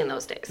 especially in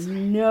those days,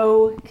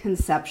 no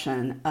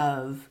conception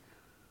of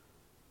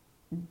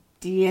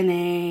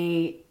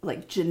DNA,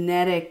 like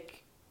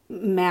genetic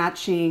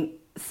matching,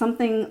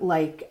 something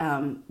like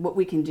what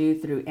we can do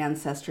through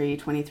Ancestry,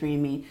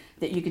 23andMe,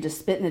 that you could just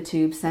spit in a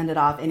tube, send it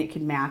off, and it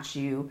could match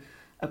you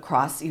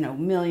across,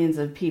 millions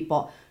of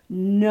people.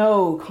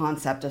 No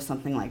concept of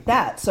something like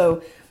that.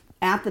 So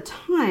at the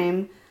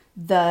time,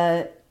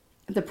 the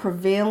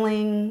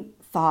prevailing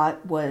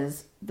thought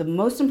was the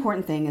most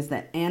important thing is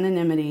the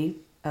anonymity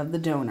of the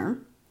donor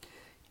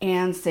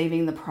and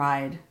saving the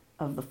pride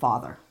of the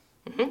father.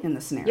 In the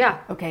scenario. Yeah.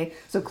 Okay.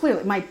 So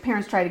clearly, my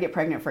parents tried to get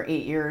pregnant for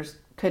 8 years,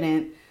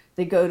 couldn't.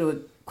 They go to a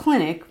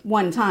clinic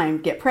one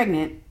time, get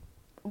pregnant.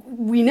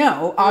 We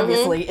know,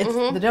 obviously, it's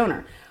the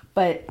donor.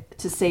 But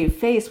to save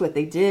face, what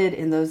they did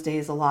in those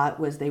days a lot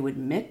was they would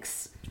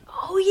mix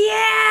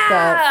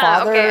the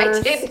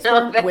father's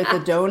sperm with the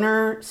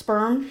donor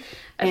sperm.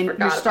 And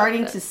you're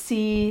starting to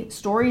see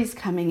stories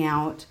coming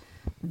out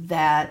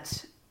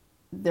that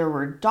there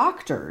were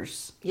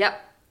doctors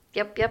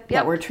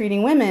that were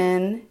treating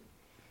women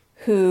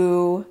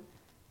who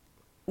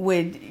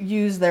would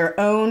use their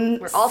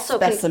own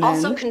specimen.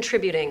 Also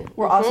contributing.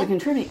 We're also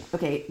contributing.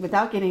 Okay,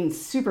 without getting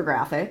super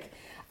graphic,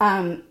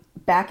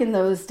 back in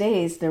those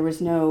days, there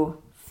was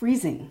no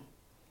freezing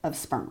of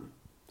sperm,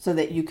 so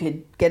that you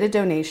could get a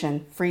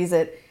donation, freeze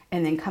it,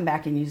 and then come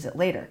back and use it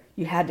later.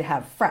 You had to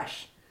have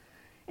fresh.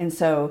 And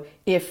so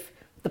if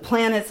the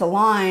planets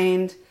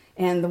aligned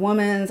and the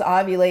woman's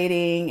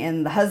ovulating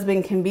and the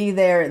husband can be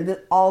there, and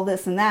all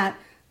this and that,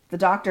 the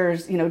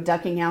doctor's,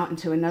 ducking out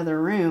into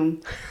another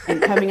room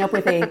and coming up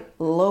with a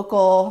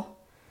local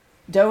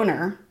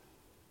donor.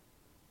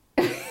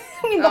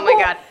 mean, Oh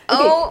my God.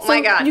 Oh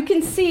my God. You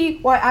can see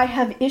why I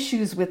have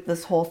issues with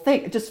this whole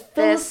thing. Just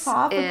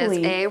philosophically. This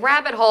is a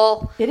rabbit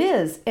hole. It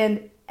is.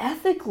 And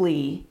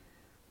ethically,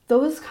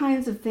 those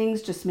kinds of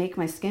things just make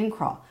my skin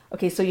crawl.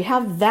 Okay, so you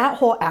have that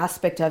whole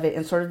aspect of it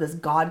and sort of this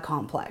God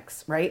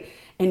complex, right?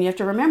 And you have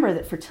to remember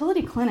that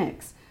fertility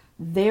clinics,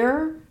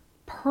 their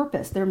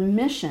purpose, their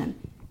mission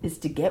is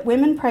to get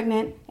women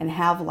pregnant and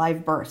have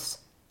live births.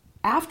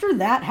 After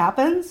that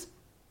happens,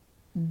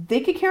 they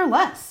could care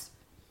less.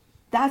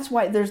 That's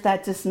why there's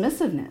that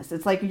dismissiveness.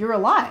 It's like, you're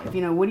alive.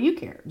 What do you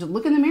care? Just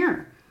look in the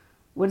mirror.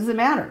 What does it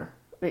matter?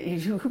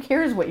 Who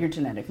cares what your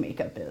genetic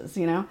makeup is,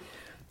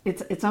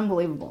 It's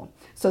unbelievable.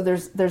 So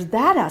there's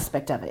that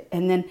aspect of it.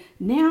 And then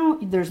now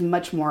there's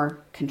much more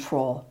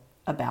control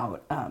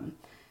about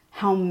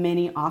how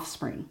many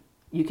offspring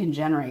you can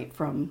generate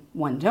from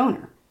one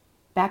donor.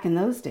 Back in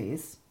those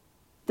days,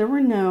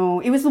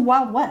 it was the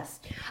Wild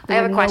West. I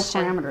have a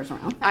question. No parameters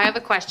around. I have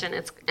a question.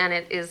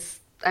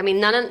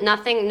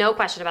 No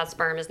question about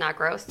sperm is not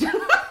gross.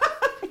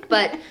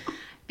 But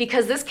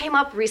because this came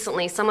up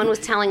recently, someone was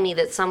telling me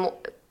that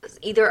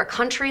either a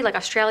country like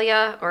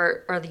Australia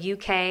or the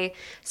UK,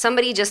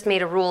 somebody just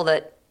made a rule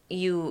that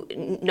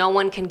no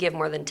one can give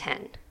more than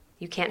 10.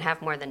 You can't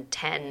have more than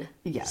 10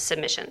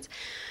 submissions.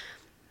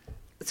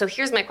 So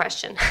here's my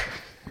question.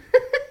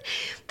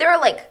 There are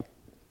like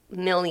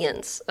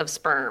millions of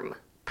sperm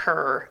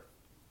per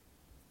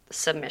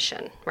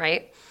submission,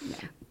 right?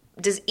 Yeah.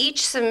 Does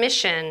each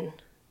submission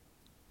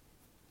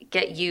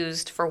get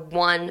used for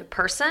one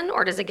person,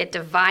 or does it get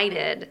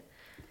divided?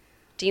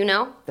 Do you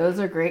know? Those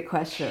are great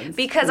questions.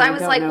 Because I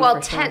was like,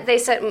 well, 10, sure. They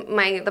said,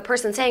 the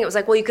person saying it was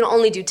like, well, you can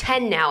only do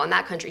 10 now in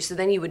that country. So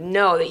then you would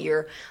know that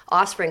your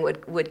offspring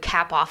would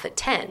cap off at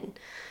 10.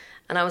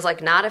 And I was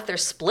like, not if they're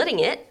splitting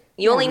it.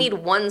 You only need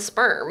one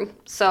sperm.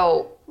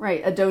 So.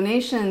 Right. A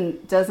donation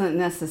doesn't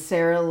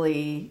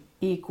necessarily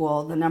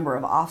equal the number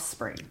of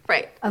offspring.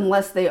 Right.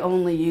 Unless they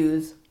only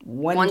use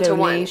one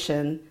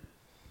donation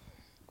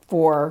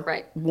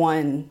for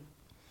one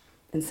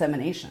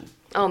insemination.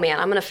 Oh man,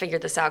 I'm gonna figure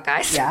this out,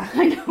 guys. Yeah,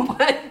 I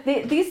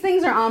know. These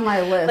things are on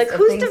my list. Like,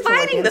 who's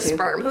dividing the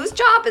sperm? Whose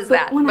job is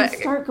that? When I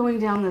start going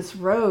down this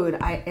road,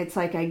 it's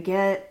like I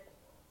get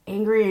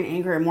angry and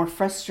angrier and more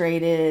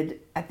frustrated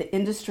at the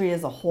industry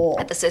as a whole.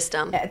 At the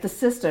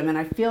system. And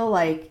I feel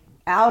like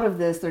out of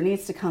this, there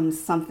needs to come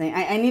something.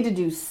 I need to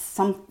do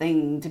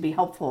something to be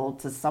helpful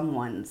to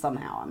someone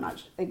somehow. I'm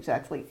not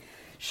exactly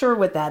sure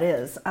what that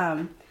is.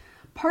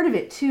 Part of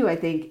it, too, I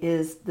think,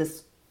 is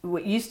this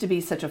what used to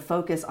be such a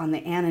focus on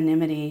the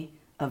anonymity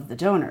of the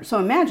donor. So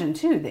imagine,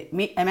 too,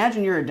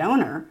 imagine you're a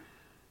donor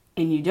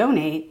and you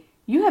donate.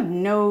 You have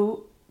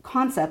no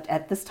concept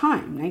at this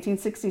time,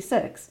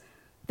 1966,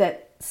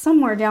 that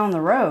somewhere down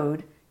the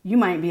road you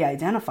might be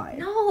identified.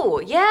 No,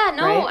 yeah,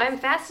 no, right? I'm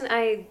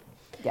fascinated.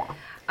 Yeah.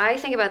 I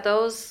think about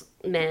those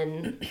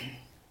men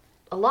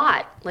a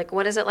lot. Like,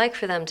 what is it like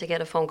for them to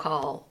get a phone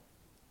call?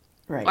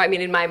 Right. I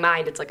mean, in my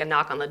mind, it's like a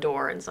knock on the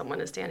door and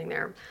someone is standing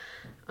there.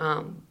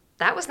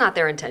 That was not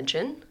their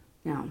intention.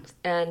 No.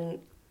 And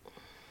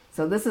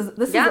so this is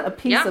a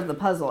piece of the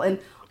puzzle. And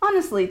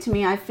honestly, to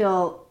me, I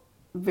feel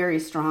very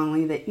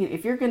strongly that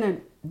if you're going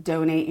to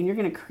donate and you're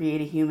going to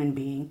create a human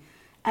being,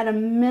 at a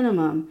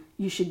minimum,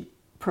 you should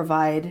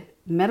provide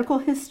medical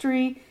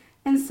history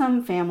and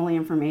some family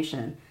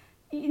information.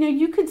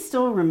 You could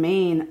still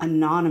remain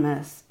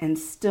anonymous and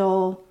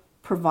still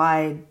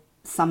provide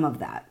some of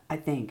that, I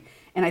think.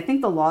 And I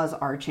think the laws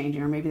are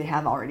changing, or maybe they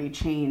have already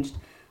changed,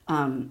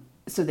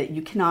 so that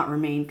you cannot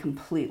remain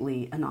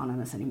completely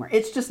anonymous anymore.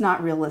 It's just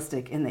not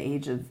realistic in the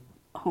age of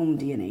home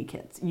DNA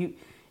kits. You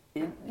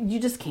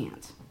just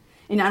can't.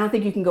 And I don't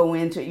think you can go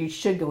into it. You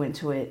should go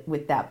into it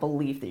with that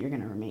belief that you're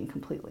going to remain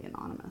completely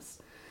anonymous.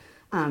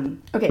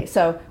 Okay,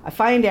 so I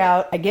find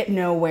out, I get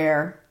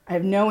nowhere. I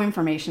have no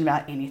information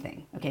about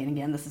anything. Okay, and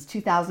again, this is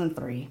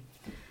 2003.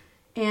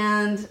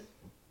 And,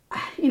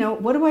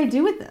 what do I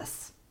do with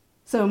this?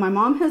 So my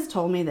mom has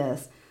told me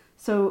this.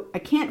 So I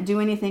can't do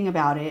anything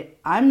about it.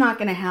 I'm not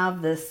going to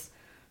have this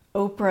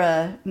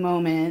Oprah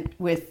moment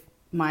with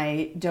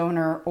my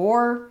donor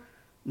or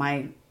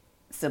my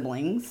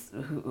siblings,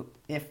 who,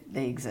 if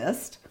they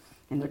exist.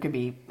 And there could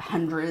be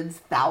hundreds,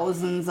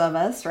 thousands of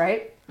us,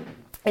 right?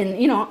 And,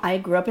 I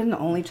grew up in the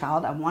only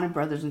child. I wanted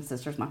brothers and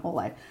sisters my whole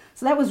life.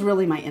 So that was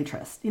really my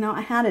interest.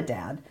 I had a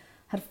dad,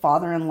 had a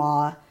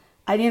father-in-law.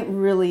 I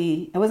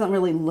wasn't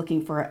really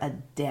looking for a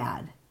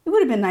dad. It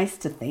would have been nice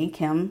to thank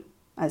him,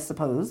 I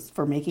suppose,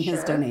 for making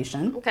his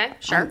donation. Okay,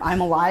 sure.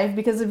 I'm alive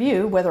because of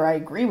you, whether I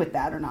agree with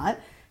that or not.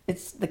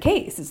 It's the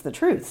case. It's the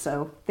truth.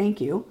 So thank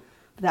you.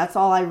 But that's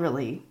all I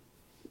really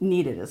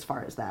needed as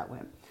far as that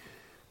went.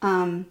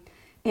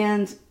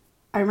 And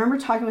I remember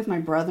talking with my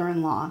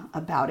brother-in-law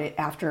about it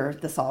after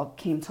this all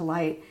came to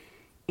light.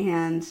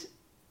 And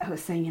I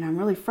was saying, I'm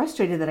really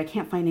frustrated that I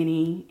can't find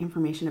any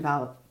information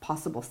about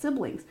possible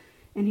siblings.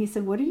 And he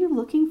said, what are you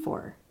looking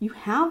for? You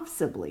have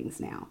siblings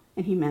now.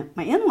 And he meant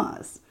my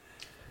in-laws.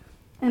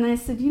 And I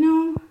said,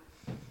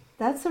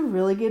 that's a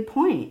really good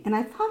point. And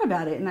I thought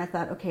about it and I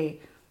thought, okay,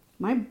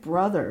 my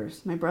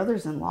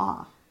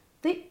brothers-in-law,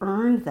 they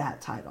earned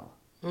that title.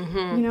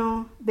 You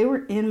know, they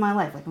were in my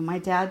life. Like when my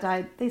dad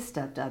died, they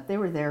stepped up. They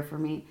were there for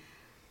me.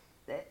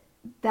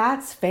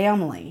 That's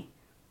family,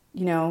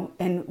 you know,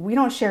 and we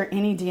don't share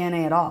any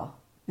DNA at all.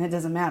 And it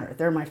doesn't matter.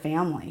 They're my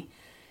family.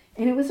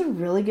 And it was a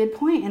really good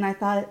point. And I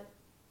thought,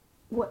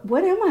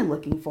 what am I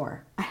looking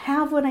for? I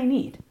have what I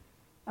need.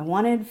 I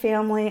wanted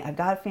family. I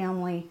got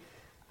family.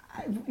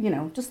 You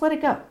know, just let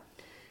it go.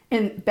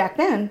 And back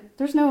then,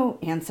 there's no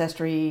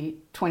Ancestry,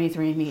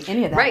 23andMe,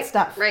 any of that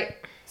stuff. Right.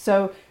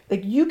 So,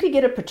 like, you could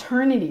get a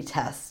paternity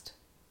test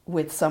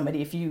with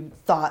somebody if you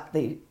thought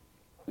they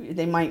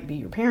might be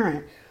your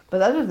parent.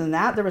 But other than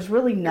that, there was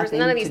really nothing. There's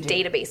none of these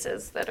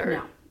databases that are.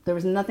 No, there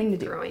was nothing to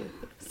do. Growing.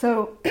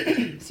 So,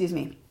 excuse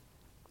me.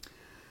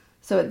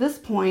 So at this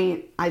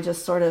point, I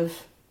just sort of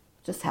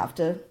just have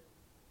to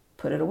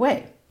put it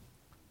away.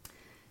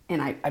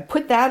 And I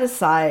put that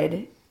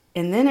aside,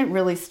 and then it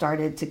really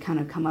started to kind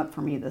of come up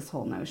for me, this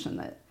whole notion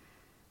that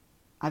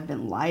I've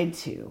been lied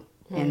to.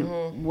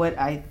 And what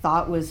I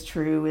thought was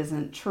true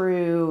isn't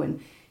true.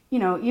 And, you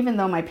know, even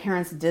though my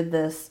parents did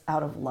this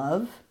out of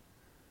love,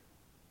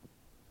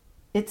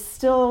 it's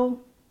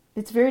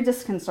very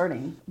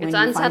disconcerting. It's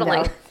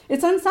unsettling.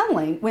 It's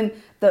unsettling when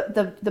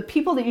the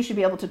people that you should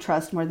be able to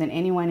trust more than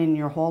anyone in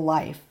your whole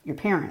life, your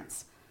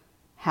parents,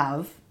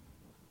 have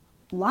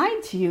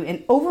lied to you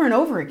and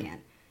over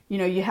again. You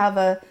know, you have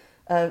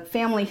a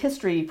family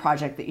history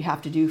project that you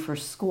have to do for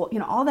school, you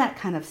know, all that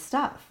kind of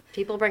stuff.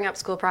 People bring up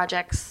school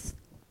projects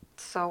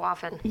so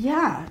often.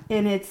 Yeah,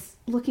 and it's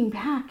looking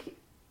back,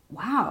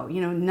 wow,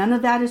 you know, none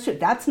of that is true.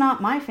 That's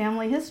not my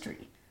family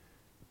history.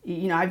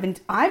 You know,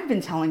 I've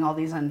been telling all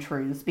these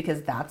untruths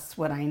because that's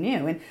what I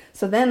knew. And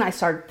so then I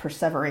started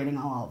perseverating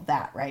on all of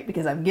that, right?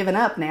 Because I've given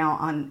up now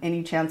on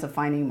any chance of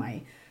finding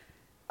my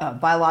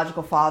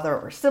biological father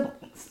or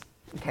siblings,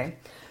 okay?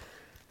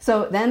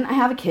 So then I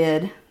have a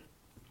kid,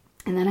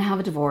 and then I have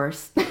a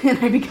divorce, and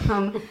I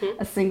become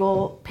a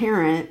single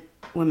parent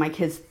when my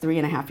kid's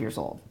 3.5 years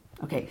old.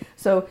 Okay,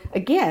 so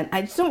again,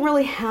 I just don't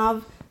really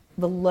have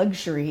the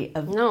luxury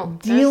of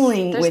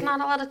dealing with... There's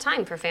not a lot of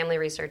time for family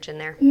research in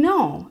there.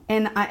 No,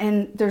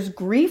 and there's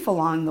grief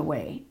along the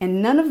way,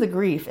 and none of the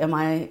grief am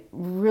I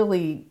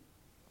really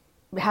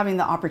having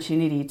the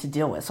opportunity to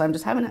deal with. So I'm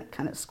just having to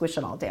kind of squish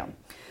it all down.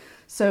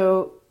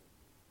 So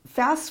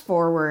fast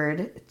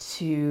forward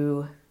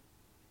to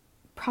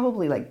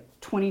probably like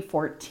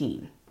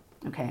 2014,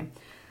 okay?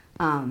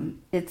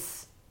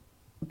 It's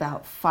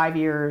about 5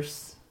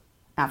 years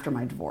after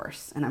my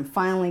divorce, and I'm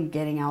finally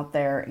getting out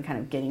there and kind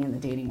of getting in the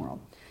dating world.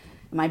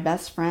 And my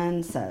best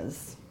friend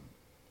says,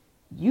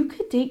 you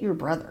could date your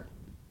brother.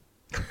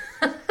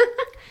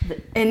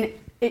 And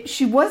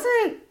she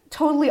wasn't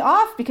totally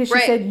off, because she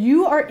said,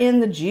 you are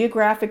in the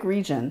geographic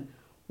region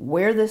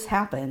where this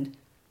happened.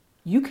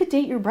 You could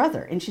date your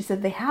brother. And she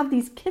said, they have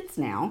these kids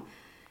now.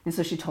 And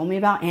so she told me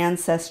about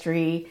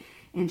Ancestry,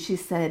 and she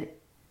said,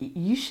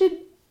 you should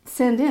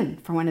send in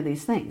for one of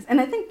these things. And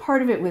I think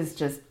part of it was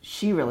just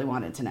she really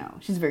wanted to know.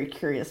 She's a very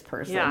curious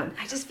person. Yeah,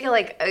 I just feel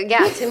like,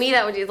 to me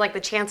that would be like the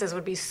chances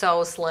would be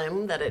so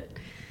slim that it...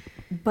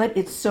 But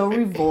it's so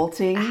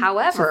revolting.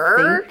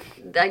 However,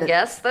 I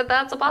guess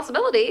that's a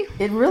possibility.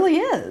 It really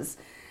is.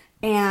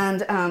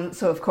 And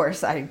so, of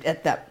course, I,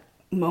 at that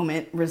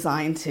moment,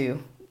 resigned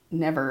to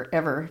never,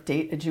 ever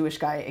date a Jewish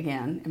guy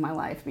again in my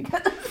life,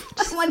 because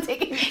someone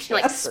taking chances. You're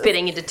like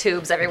spitting into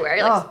tubes everywhere.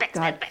 You're like,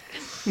 spit.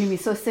 Made me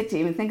so sick to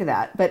even think of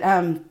that. But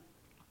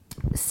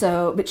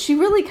but she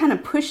really kind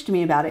of pushed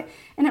me about it.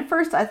 And at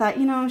first I thought,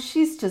 you know,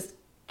 she's just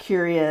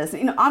curious.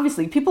 You know,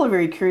 obviously people are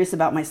very curious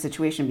about my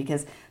situation,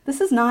 because this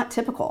is not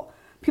typical.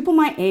 People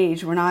my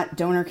age were not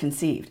donor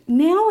conceived.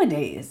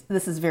 Nowadays,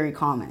 this is very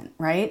common,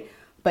 right?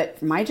 But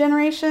for my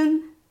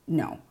generation,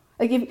 no.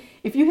 Like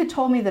if you had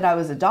told me that I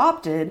was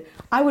adopted,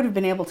 I would have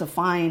been able to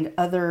find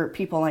other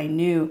people I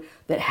knew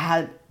that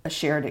had a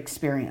shared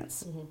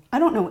experience. Mm-hmm. I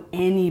don't know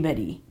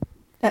anybody.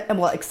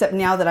 Well, except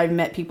now that I've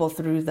met people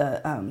through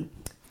the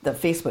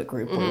Facebook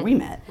group where we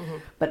met. Mm-hmm.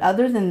 But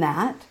other than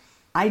that,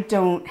 I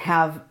don't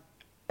have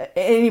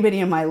anybody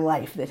in my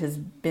life that has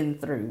been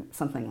through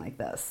something like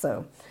this.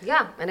 So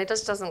yeah, and it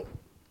just doesn't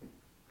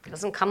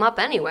come up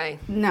anyway.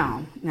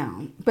 No.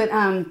 But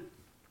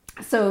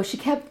so she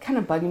kept kind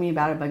of bugging me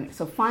about it.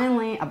 So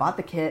finally, I bought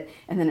the kit,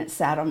 and then it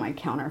sat on my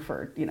counter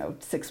for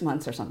 6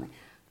 months or something.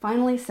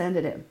 Finally, send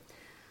it in.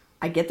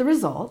 I get the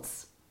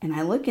results, and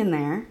I look in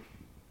there.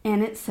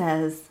 And it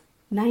says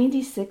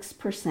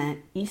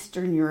 96%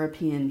 Eastern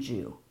European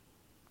Jew.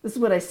 This is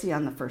what I see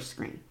on the first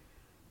screen.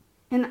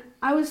 And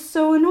I was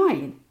so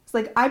annoyed. It's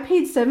like, I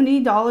paid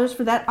 $70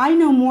 for that. I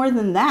know more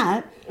than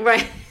that.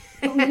 Right.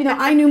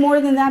 I knew more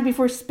than that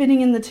before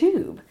spitting in the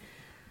tube.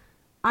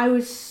 I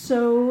was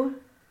so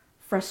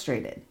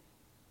frustrated.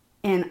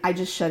 And I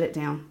just shut it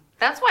down.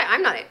 That's why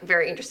I'm not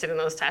very interested in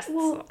those tests.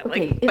 Well,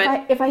 okay,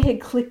 if I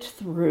had clicked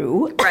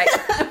through,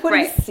 I would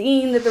have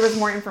seen that there was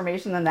more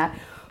information than that.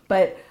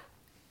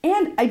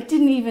 And I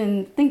didn't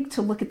even think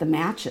to look at the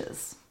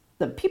matches,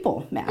 the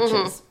people matches.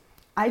 Mm-hmm.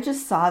 I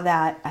just saw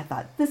that. I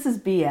thought, this is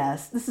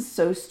BS. This is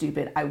so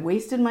stupid. I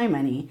wasted my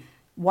money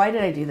why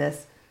did I do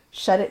this?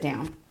 Shut it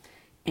down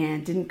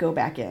and didn't go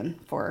back in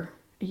for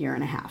a year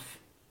and a half.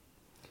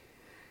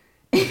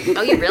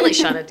 Oh, you really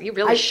shut it. You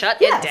really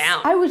shut it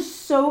down. I was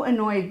so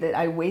annoyed that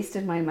I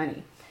wasted my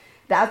money.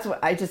 That's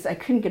what I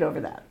couldn't get over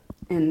that.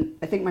 And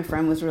I think my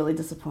friend was really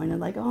disappointed,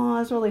 like, oh, I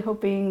was really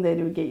hoping that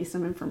it would get you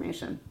some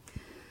information.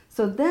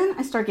 So then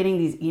I start getting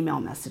these email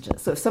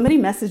messages. So if somebody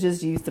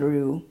messages you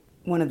through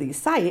one of these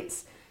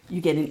sites,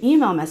 you get an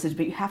email message,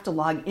 but you have to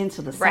log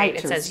into the site right. to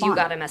It says respond. you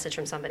got a message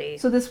from somebody.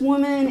 So this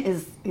woman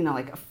is,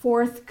 like a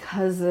fourth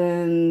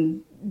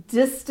cousin,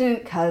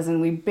 distant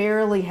cousin. We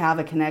barely have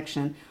a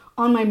connection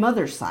on my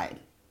mother's side,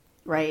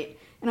 right?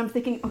 And I'm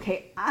thinking,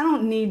 okay, I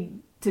don't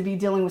need to be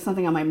dealing with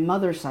something on my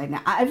mother's side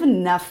now. I have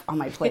enough on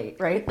my plate,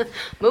 right?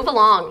 Move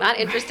along. Not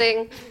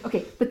interesting.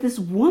 Okay, but this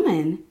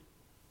woman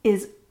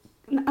is,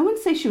 I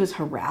wouldn't say she was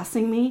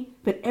harassing me,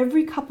 but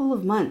every couple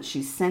of months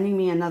she's sending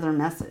me another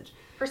message.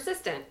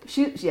 Persistent.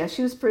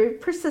 She was pretty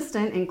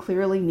persistent and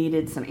clearly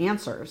needed some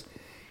answers.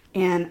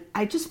 And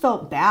I just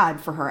felt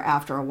bad for her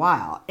after a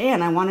while.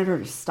 And I wanted her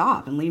to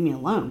stop and leave me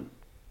alone.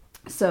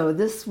 So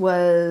it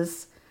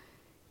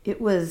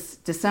was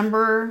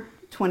December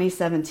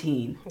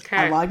 2017. Okay.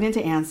 I logged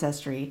into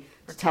Ancestry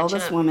to tell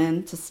this catching up.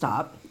 woman to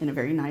stop in a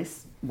very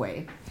nice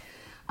way.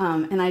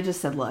 And I just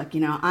said, look,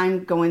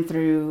 I'm going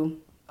through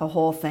a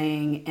whole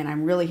thing and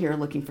I'm really here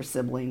looking for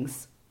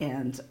siblings.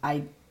 And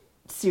I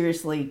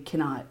seriously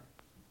cannot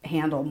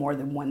handle more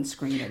than one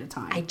screen at a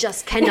time. I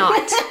just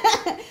cannot.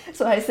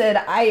 So I said,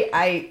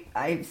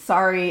 I'm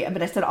sorry,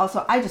 but I said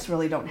also, I just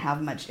really don't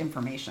have much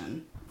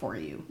information for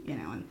you,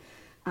 and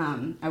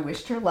I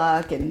wished her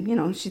luck,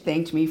 and, she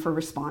thanked me for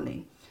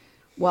responding.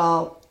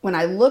 Well, when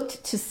I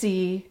looked to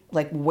see,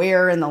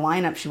 where in the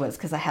lineup she was,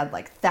 because I had,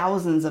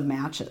 thousands of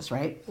matches,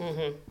 right?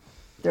 Mm-hmm.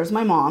 There's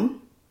my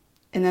mom,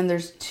 and then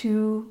there's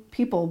 2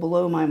 people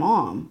below my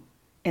mom,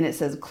 and it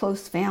says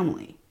close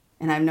family,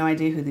 and I have no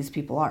idea who these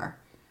people are.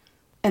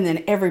 And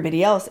then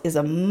everybody else is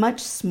a much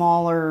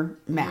smaller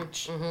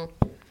match.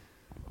 Mm-hmm.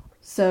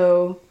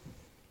 So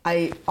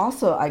I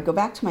go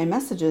back to my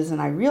messages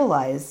and I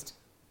realized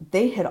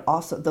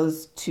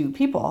those 2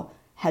 people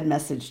had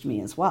messaged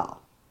me as well.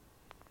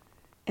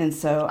 And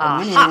so I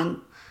went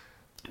in,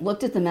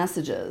 looked at the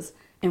messages,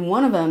 and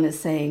one of them is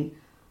saying,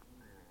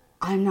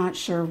 I'm not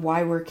sure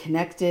why we're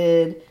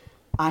connected.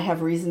 I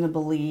have reason to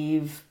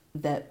believe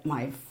that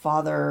my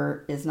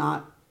father is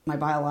not my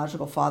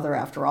biological father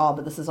after all,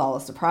 but this is all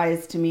a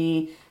surprise to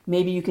me.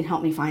 Maybe you can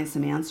help me find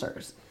some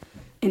answers.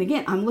 And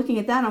again, I'm looking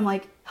at that and I'm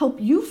like, help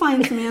you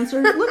find some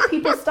answers? Look,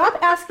 people,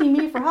 stop asking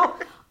me for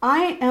help.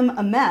 I am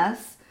a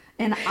mess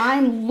and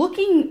I'm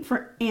looking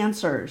for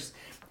answers.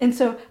 And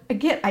so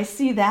again, I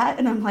see that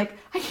and I'm like,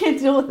 I can't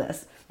deal with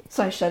this.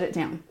 So I shut it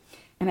down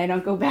and I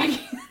don't go back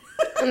in.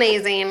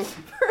 Amazing.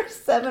 For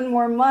 7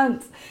 more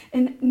months.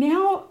 And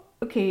now,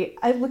 okay,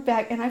 I look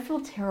back and I feel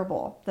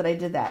terrible that I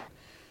did that.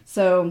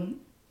 So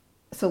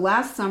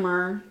last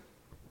summer,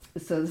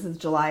 so this is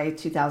July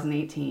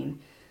 2018,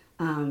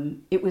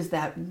 it was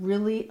that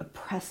really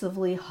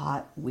oppressively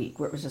hot week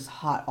where it was just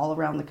hot all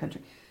around the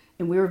country.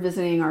 And we were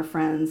visiting our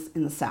friends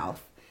in the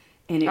South.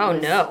 And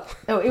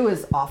it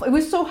was awful. It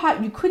was so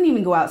hot, you couldn't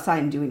even go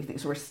outside and do anything.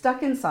 So we're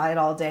stuck inside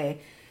all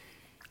day.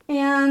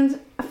 And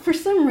for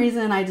some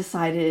reason, I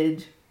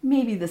decided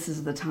maybe this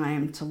is the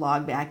time to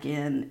log back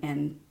in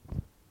and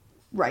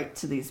write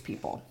to these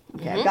people.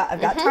 Okay, I've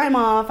got time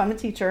off. I'm a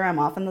teacher. I'm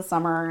off in the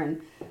summer,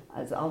 and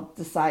I'll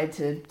decide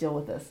to deal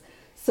with this.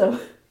 So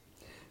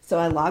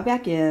I log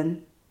back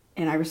in,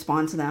 and I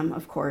respond to them,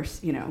 of course,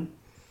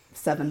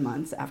 7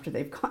 months after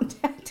they've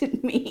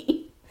contacted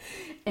me.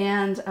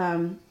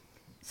 And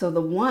so the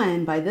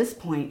one, by this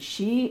point,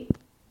 she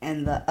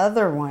and the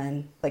other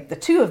one, the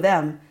 2 of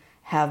them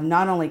have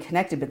not only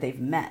connected, but they've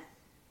met.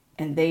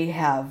 And they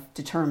have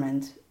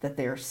determined that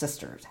they're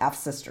sisters, half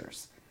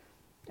sisters.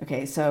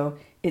 Okay, so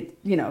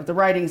the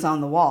writing's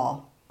on the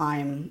wall.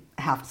 I'm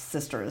half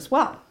sister as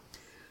well.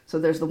 So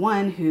there's the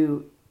one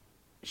who,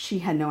 she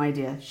had no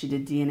idea. She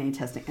did DNA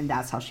testing, and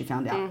that's how she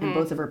found out. Mm-hmm. And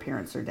both of her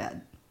parents are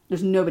dead.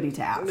 There's nobody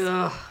to ask.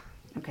 Ugh.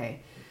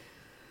 Okay.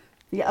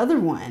 The other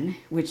one,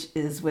 which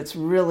is what's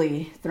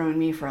really throwing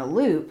me for a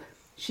loop,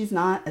 she's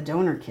not a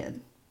donor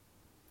kid.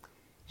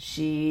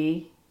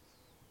 She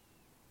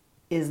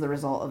is the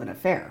result of an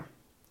affair.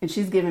 And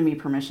she's given me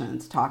permission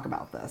to talk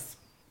about this.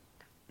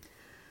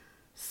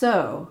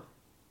 So,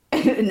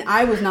 and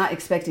I was not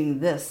expecting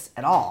this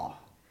at all,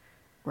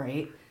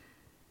 right?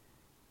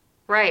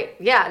 Right.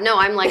 Yeah. No,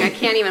 I'm I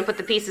can't even put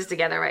the pieces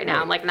together right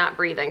now. I'm not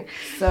breathing.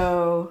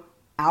 So,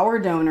 our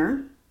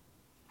donor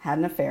had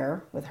an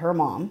affair with her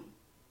mom.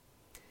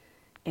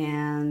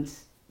 And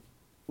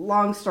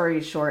long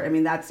story short,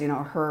 that's,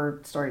 her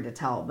story to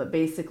tell. But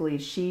basically,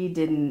 she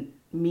didn't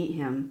meet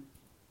him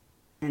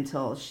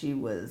until she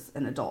was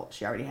an adult.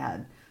 She already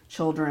had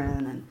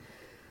children.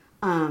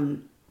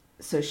 And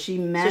so she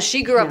met So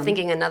she grew up him.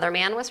 thinking another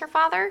man was her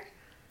father?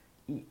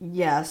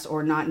 Yes,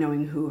 or not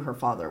knowing who her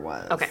father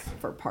was Okay.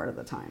 for part of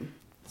the time.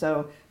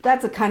 So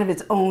that's a kind of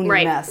its own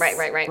Right, mess.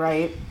 right.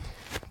 Right?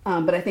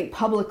 But I think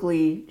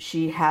publicly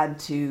she had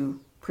to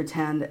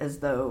pretend as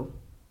though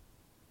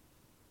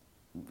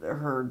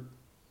her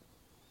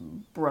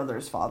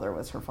brother's father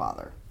was her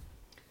father.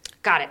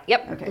 Got it.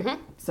 Yep. Okay.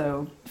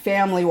 So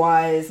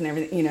family-wise and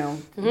everything, you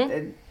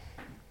know,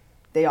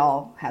 they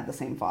all had the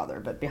same father,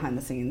 but behind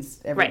the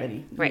scenes,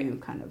 everybody knew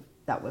kind of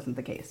that wasn't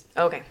the case.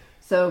 Okay.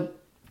 So,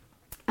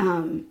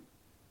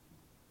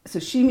 so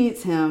she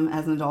meets him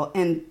as an adult,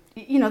 and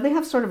you know, they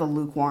have sort of a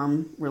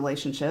lukewarm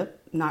relationship.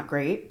 Not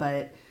great,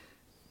 but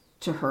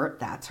to her,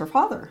 that's her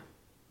father,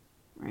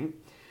 right?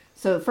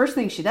 So the first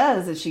thing she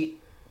does is she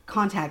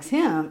contacts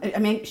him. I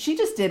mean, she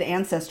just did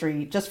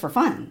Ancestry just for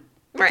fun,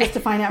 just to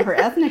find out her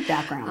ethnic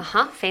background.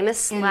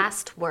 Famous and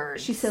last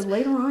words. She said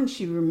later on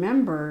she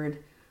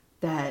remembered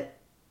that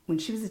when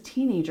she was a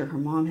teenager, her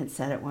mom had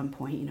said at one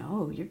point, you know,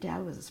 oh, your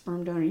dad was a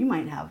sperm donor. You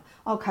might have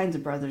all kinds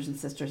of brothers and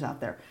sisters out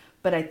there.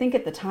 But I think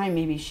at the time,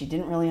 maybe she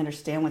didn't really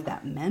understand what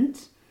that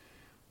meant.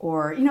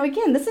 Or, you know,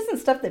 again, this isn't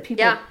stuff that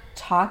people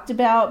talked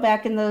about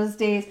back in those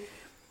days.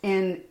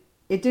 And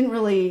it didn't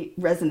really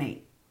resonate.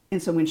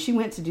 And so when she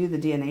went to do the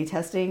DNA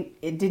testing,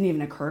 it didn't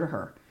even occur to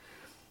her.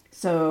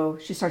 So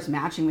she starts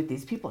matching with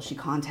these people. She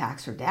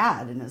contacts her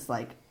dad and is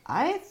like,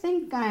 I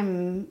think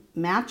I'm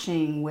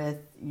matching with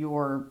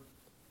your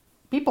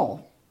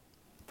people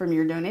from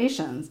your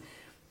donations.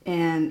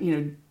 And, you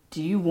know,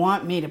 do you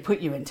want me to put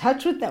you in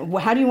touch with them?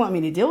 How do you want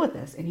me to deal with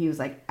this? And he was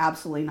like,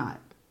 absolutely not.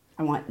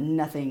 I want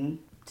nothing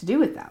to do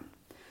with them.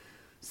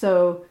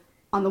 So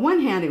on the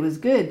one hand, it was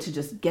good to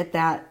just get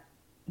that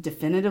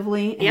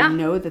definitively and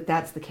know that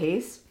that's the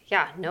case.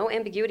 Yeah, no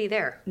ambiguity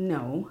there.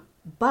 No,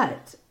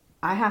 but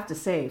I have to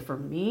say, for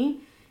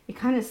me, it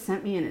kind of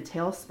sent me in a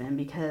tailspin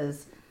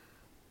because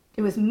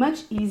it was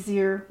much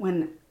easier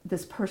when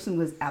this person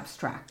was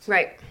abstract.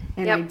 Right.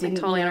 And I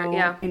didn't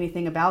know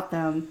anything about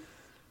them.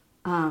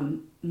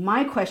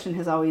 My question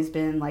has always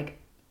been like,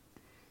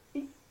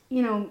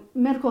 you know,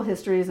 medical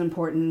history is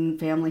important,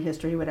 family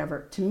history,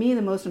 whatever. To me,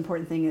 the most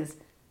important thing is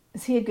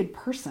he a good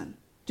person?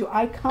 Do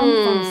I come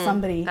from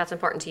somebody that's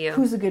important to you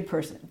who's a good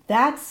person?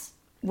 That's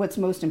what's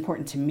most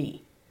important to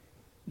me.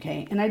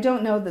 Okay. And I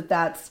don't know that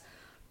that's,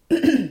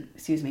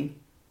 excuse me.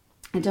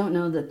 I don't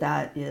know that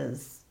that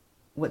is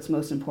what's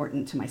most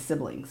important to my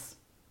siblings.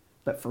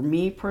 But for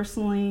me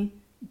personally,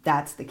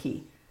 that's the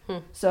key.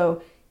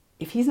 So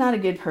if he's not a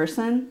good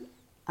person,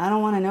 I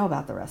don't want to know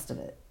about the rest of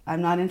it.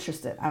 I'm not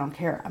interested. I don't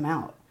care. I'm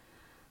out.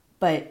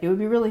 But it would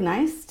be really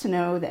nice to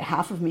know that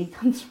half of me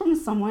comes from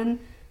someone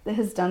that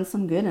has done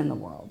some good in the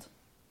world,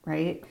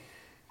 right?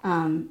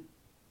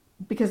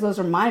 Because those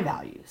are my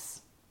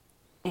values.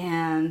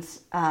 And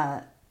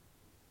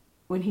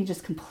when he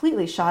just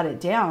completely shot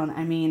it down,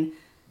 I mean,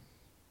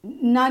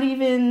 not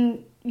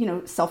even, you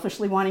know,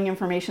 selfishly wanting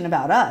information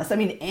about us. I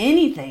mean,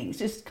 anything,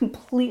 just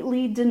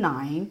completely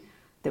denying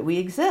that we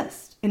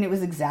exist. And it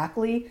was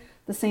exactly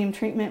the same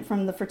treatment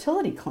from the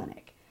fertility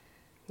clinic.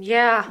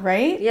 Yeah.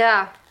 Right?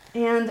 Yeah.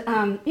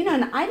 And, you know,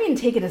 and I didn't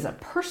take it as a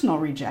personal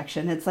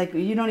rejection. It's like,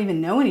 you don't even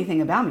know anything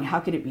about me.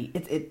 How could it be?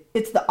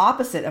 It's the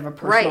opposite of a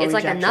personal rejection. Right. It's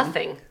like a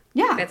nothing.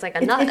 Yeah. It's like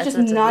a nothing. It's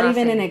just not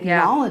even an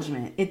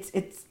acknowledgement.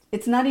 Yeah.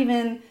 It's not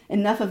even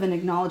enough of an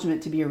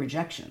acknowledgement to be a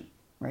rejection.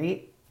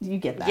 Right? You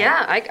get that?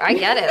 Yeah, I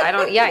get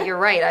it. You're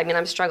right. I mean,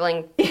 I'm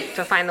struggling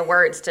to find the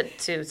words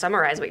to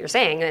summarize what you're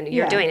saying, and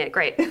you're doing it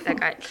great.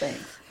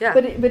 Thanks. Yeah.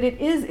 But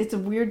it's a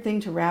weird thing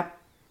to wrap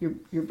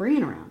your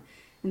brain around.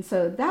 And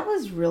so that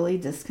was really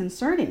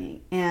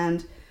disconcerting.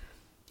 And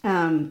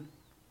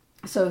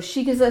so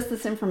she gives us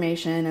this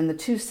information, and the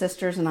two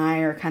sisters and I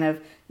are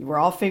we're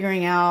all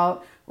figuring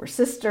out, we're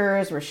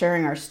sisters, we're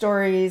sharing our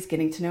stories,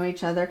 getting to know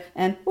each other.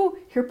 And,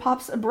 here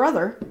pops a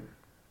brother,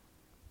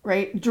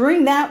 right?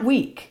 During that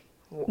week,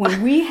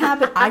 when we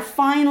I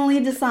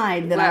finally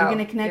decide that I'm going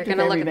to connect with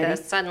everybody. You're going to look at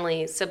this.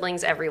 Suddenly,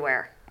 siblings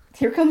everywhere.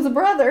 Here comes a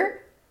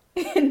brother.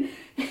 And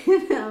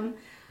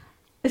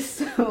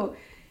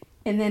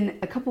then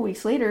a couple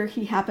weeks later,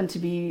 he happened to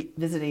be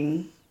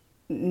visiting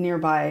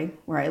nearby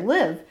where I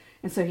live.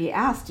 And so he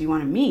asked, do you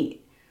want to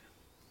meet?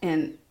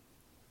 And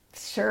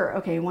sure,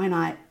 okay, why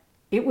not?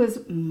 It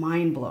was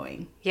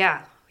mind-blowing.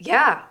 Yeah.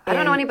 Yeah. I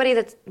don't know anybody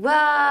that's,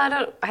 I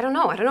don't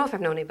know. I don't know if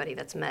I've known anybody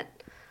that's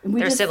met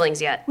their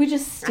siblings yet. We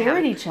just stare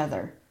at each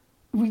other.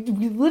 We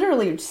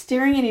literally are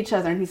staring at each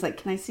other, and he's like,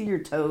 can I see your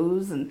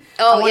toes? And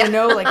I want to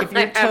know, like, if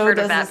your toe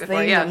does this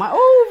thing. Yeah. I'm like,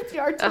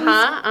 our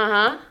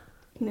toes.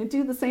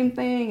 Do the same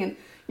thing. And,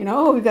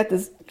 we've got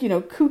this,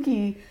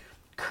 kooky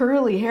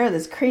curly hair,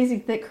 this crazy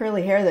thick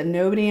curly hair that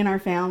nobody in our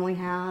family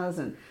has.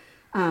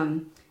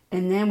 And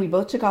then we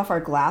both took off our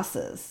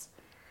glasses.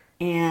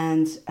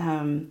 And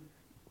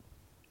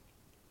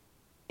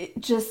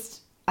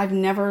I've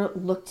never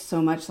looked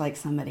so much like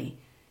somebody.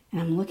 And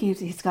I'm looking at,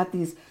 he's got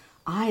these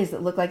eyes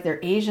that look like they're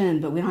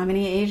Asian, but we don't have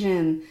any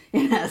Asian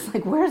in us.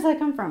 Like, where does that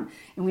come from?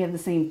 And we have the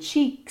same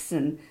cheeks,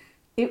 and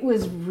it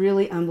was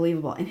really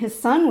unbelievable. And his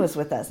son was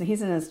with us, and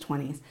he's in his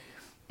 20s.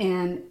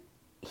 And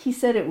he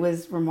said it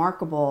was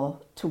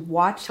remarkable to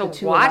watch the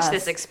two of us.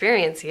 This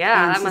experience.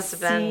 Yeah, that must have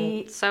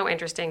been so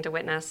interesting to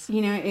witness.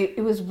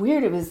 It was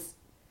weird.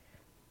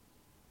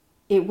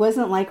 It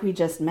wasn't like we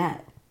just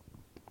met.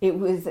 It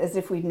was as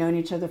if we'd known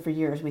each other for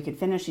years. We could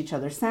finish each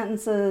other's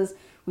sentences.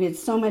 We had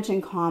so much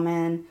in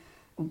common,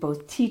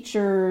 both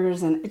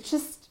teachers, and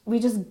we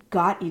just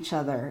got each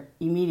other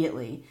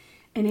immediately.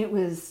 And it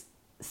was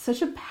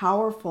such a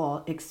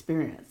powerful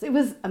experience. It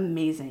was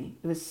amazing.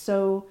 It was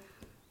so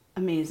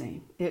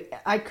amazing.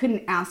 I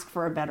couldn't ask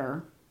for a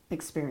better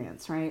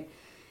experience, right?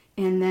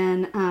 And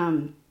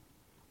then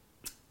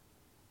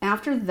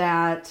after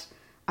that,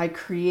 I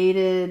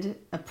created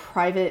a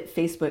private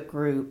Facebook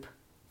group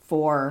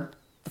for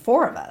the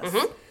four of us.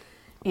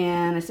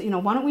 And I said,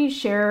 why don't we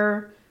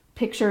share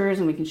pictures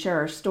and we can share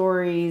our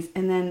stories.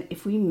 And then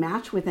if we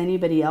match with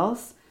anybody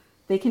else,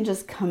 they can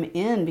just come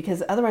in,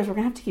 because otherwise we're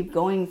going to have to keep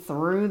going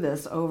through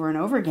this over and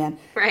over again.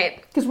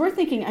 Right. Because we're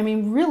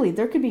thinking, really,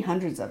 there could be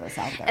hundreds of us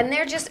out there.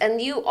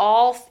 And you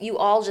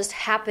all just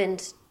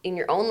happened in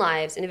your own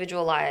lives,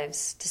 individual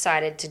lives,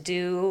 decided to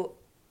do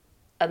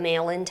a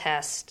mail-in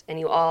test, and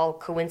you all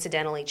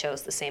coincidentally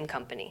chose the same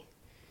company.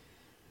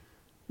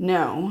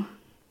 No.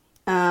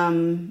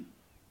 I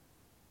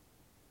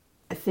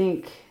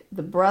think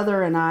the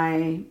brother and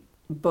I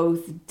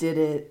both did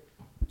it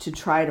to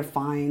try to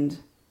find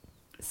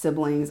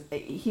siblings.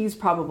 He was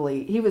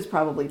probably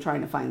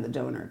trying to find the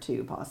donor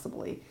too,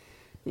 possibly.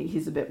 I think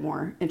he's a bit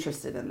more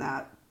interested in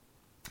that.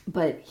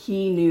 But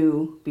he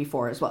knew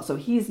before as well. So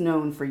he's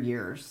known for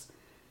years.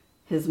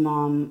 His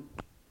mom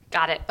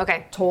Got it.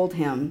 Okay. told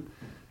him.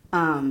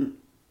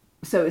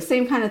 So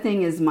same kind of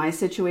thing as my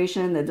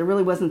situation, that there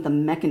really wasn't the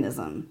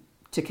mechanism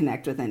to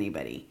connect with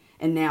anybody.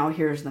 And now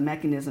here's the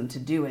mechanism to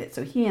do it.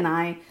 So he and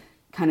I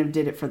kind of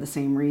did it for the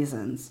same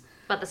reasons.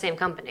 But the same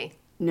company.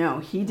 No,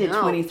 he did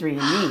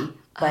 23andMe,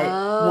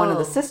 but one of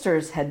the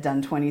sisters had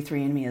done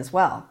 23andMe as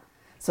well.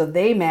 So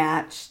they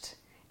matched,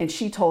 and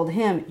she told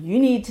him, you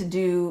need to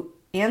do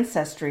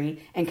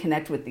Ancestry and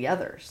connect with the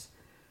others.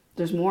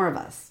 There's more of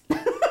us.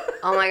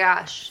 Oh my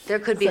gosh. There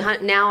could be,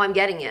 now I'm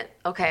getting it.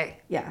 Okay.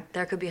 Yeah.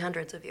 There could be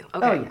hundreds of you.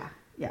 Okay. Oh,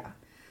 yeah.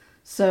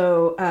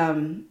 So,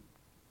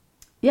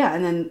 yeah,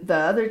 and then the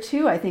other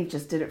two, I think,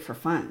 just did it for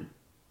fun.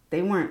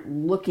 They weren't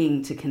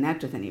looking to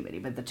connect with anybody,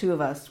 but the two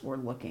of us were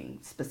looking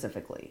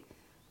specifically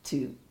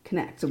to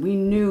connect. So we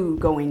knew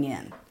going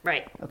in.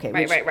 Right. Okay.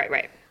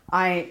 Right.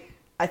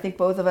 I think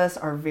both of us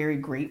are very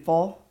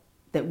grateful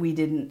that we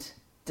didn't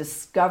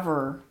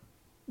discover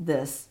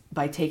this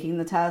by taking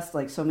the test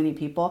like so many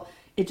people.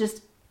 It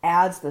just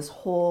adds this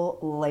whole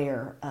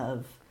layer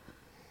of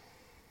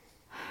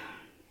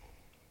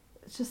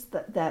just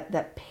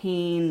that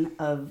pain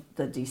of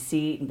the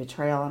deceit and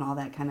betrayal and all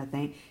that kind of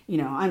thing.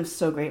 I'm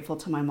so grateful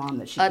to my mom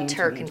that she came to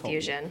me and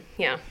confusion. told me.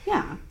 Yeah.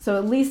 Yeah. So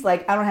at least I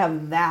don't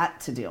have that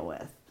to deal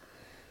with.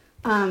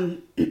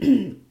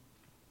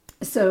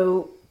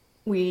 So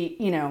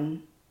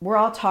we're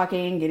all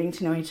talking, getting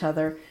to know each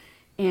other,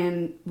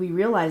 and we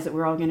realized that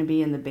we're all going to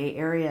be in the Bay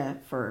Area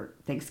for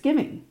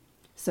Thanksgiving.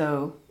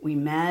 So we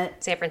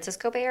met. San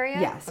Francisco Bay Area?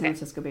 Yeah, San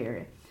Francisco Bay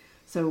Area.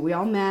 So we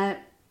all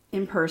met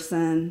in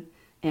person,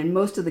 and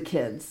most of the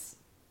kids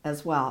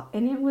as well.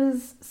 And it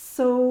was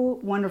so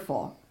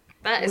wonderful.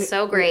 That is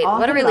so great.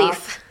 What a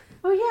relief.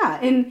 Oh, yeah.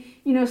 And,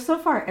 so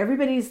far,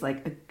 everybody's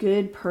like a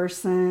good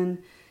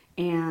person.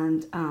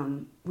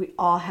 And we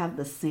all have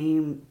the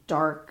same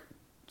dark,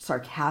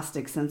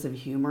 sarcastic sense of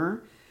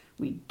humor.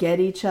 We get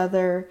each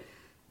other.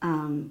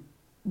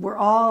 We're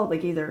all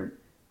like either,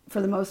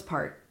 for the most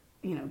part,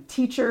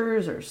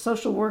 teachers or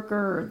social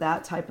worker or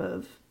that type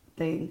of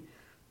thing.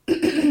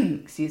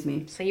 Excuse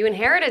me. So you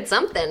inherited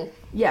something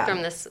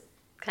from this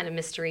kind of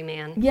mystery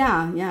man.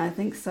 Yeah, I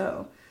think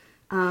so.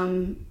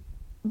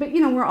 But,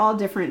 we're all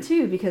different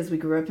too, because we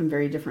grew up in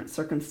very different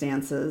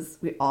circumstances.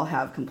 We all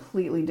have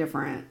completely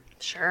different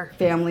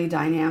family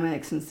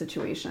dynamics and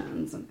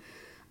situations.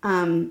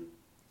 And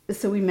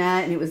so we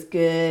met, and it was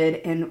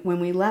good. And when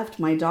we left,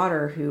 my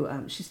daughter, who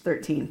she's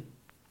 13,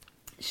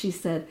 she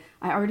said,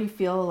 I already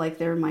feel like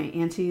they're my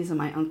aunties and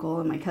my uncle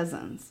and my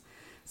cousins.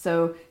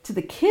 So to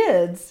the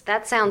kids,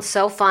 that sounds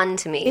so fun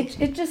to me.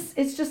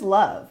 It's just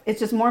love. It's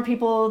just more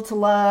people to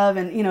love,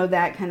 and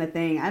that kind of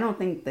thing. I don't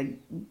think the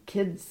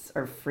kids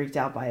are freaked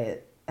out by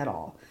it at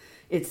all.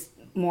 It's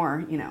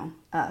more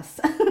us.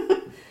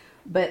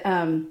 But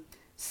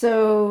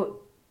so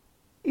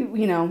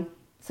we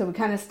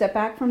kind of step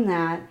back from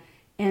that,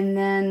 and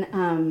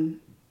then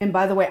and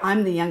by the way,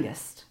 I'm the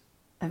youngest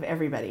of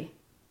everybody.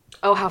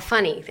 Oh, how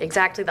funny.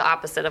 Exactly the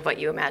opposite of what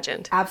you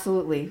imagined.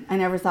 Absolutely. I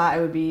never thought I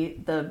would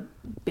be the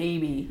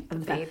baby of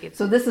the family.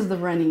 So this is the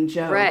running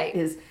joke. Right.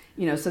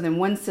 So then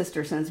one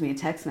sister sends me a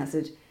text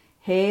message.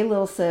 Hey,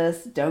 little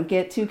sis, don't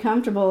get too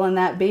comfortable in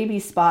that baby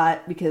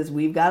spot because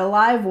we've got a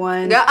live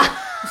one. Yeah.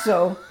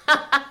 So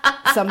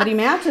somebody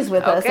matches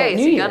with us at New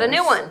Year's. So you got a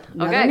new one.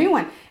 Another new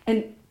one.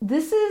 And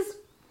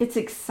it's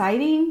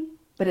exciting,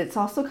 but it's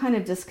also kind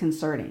of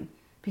disconcerting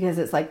because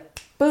it's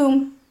like,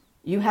 boom,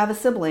 you have a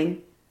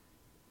sibling.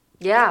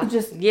 Yeah.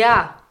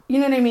 You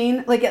know what I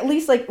mean? Like, at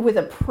least like with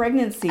a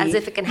pregnancy. As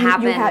if it can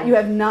happen. You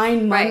have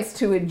 9 months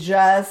to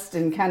adjust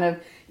and kind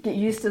of get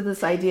used to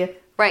this idea.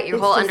 Right. Your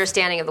whole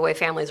understanding of the way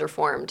families are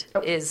formed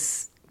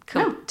is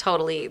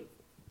totally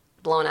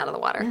blown out of the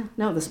water. Yeah.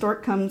 No, the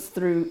stork comes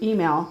through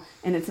email,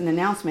 and it's an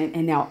announcement,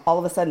 and now all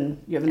of a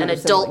sudden you have An another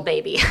adult sibling.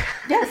 baby.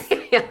 Yes.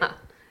 Yeah.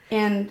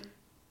 And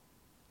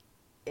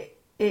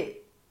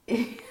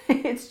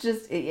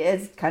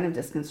it's kind of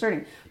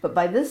disconcerting. But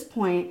by this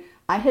point,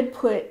 I had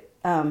put,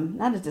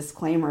 not a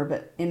disclaimer,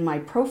 but in my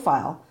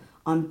profile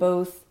on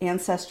both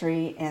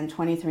Ancestry and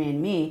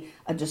 23andMe,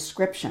 a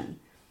description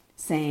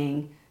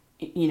saying,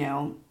 you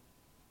know,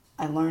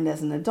 I learned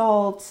as an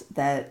adult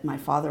that my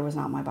father was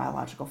not my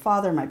biological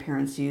father. My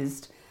parents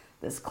used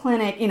this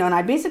clinic, you know, and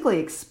I basically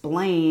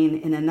explain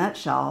in a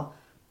nutshell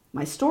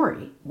my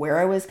story, where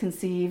I was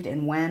conceived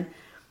and when.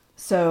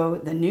 So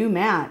the new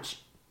match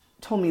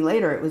told me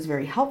later it was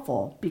very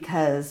helpful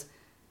because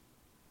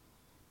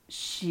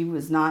she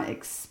was not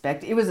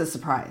expecting, it was a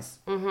surprise.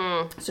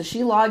 Mm-hmm. So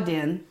she logged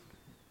in,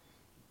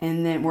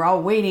 and then we're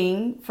all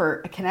waiting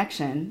for a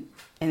connection,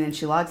 and then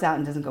she logs out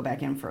and doesn't go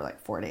back in for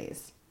like 4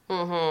 days.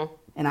 Mm-hmm.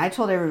 And I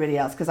told everybody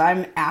else, because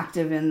I'm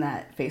active in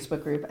that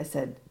Facebook group, I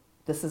said,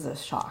 this is a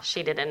shock.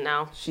 She didn't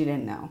know. She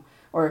didn't know.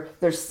 Or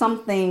there's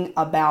something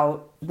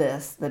about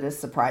this that is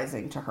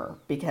surprising to her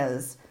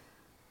because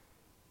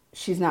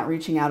she's not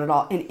reaching out at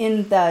all. And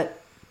in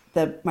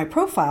my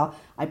profile,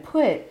 I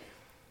put,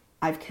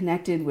 I've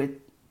connected with,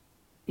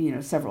 you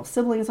know, several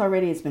siblings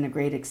already. It's been a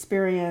great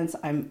experience.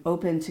 I'm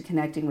open to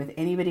connecting with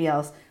anybody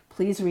else.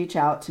 Please reach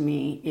out to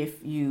me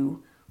if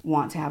you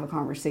want to have a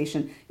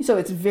conversation. So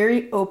it's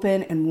very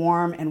open and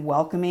warm and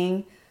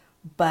welcoming,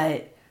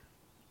 but,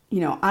 you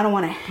know, I don't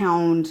want to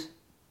hound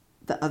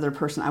the other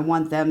person. I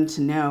want them to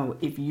know,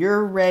 if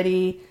you're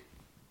ready,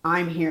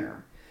 I'm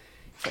here.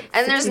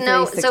 And there's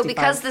no, so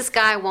because this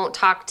guy won't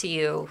talk to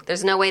you,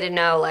 there's no way to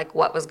know like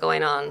what was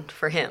going on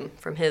for him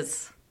from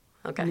his,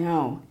 okay.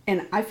 No.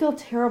 And I feel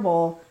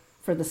terrible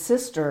for the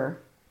sister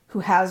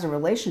who has a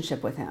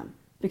relationship with him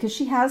because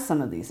she has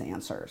some of these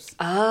answers.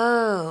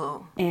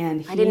 Oh.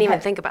 And I didn't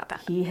even think about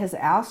that. He has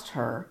asked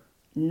her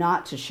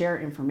not to share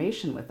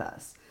information with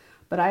us.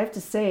 But I have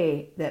to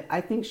say that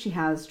I think she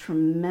has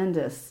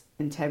tremendous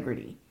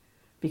integrity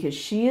because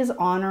she is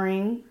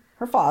honoring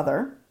her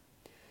father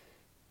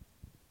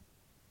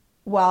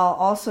while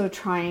also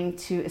trying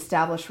to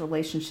establish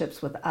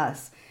relationships with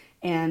us.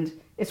 And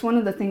it's one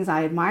of the things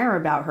I admire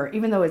about her,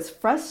 even though it's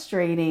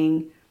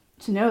frustrating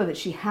to know that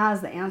she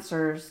has the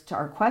answers to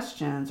our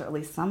questions, or at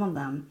least some of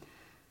them.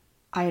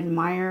 I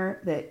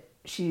admire that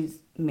she's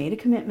made a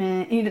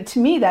commitment. You know, to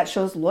me, that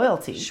shows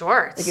loyalty.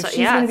 Sure. Like if she's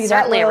yeah, gonna be it's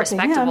that certainly a loyal to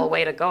respectable him,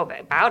 way to go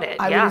about it.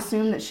 I yeah. would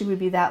assume that she would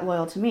be that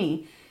loyal to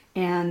me.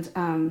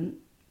 And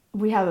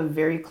we have a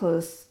very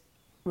close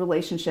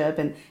relationship.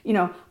 And, you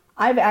know,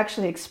 I've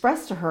actually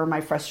expressed to her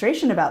my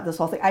frustration about this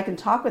whole thing. I can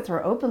talk with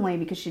her openly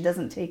because she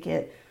doesn't take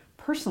it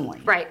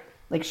personally. Right.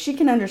 Like she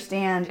can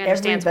understand She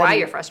understands everybody. why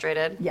you're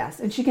frustrated. Yes,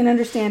 and she can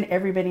understand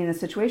everybody in the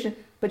situation,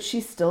 but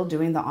she's still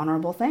doing the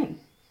honorable thing.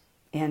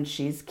 And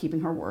she's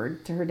keeping her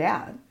word to her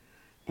dad.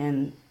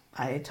 And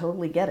I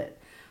totally get it.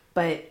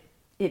 But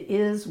it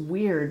is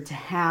weird to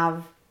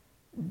have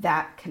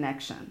that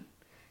connection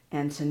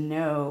and to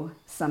know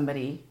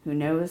somebody who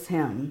knows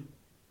him.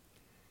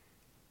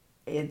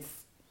 That's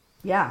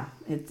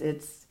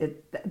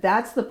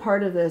the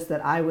part of this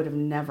that I would have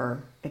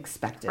never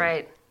expected.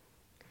 Right.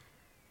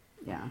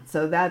 Yeah.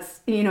 So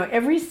that's, you know,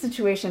 every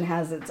situation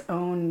has its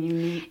own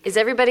unique. Is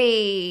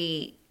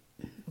everybody,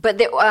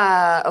 but,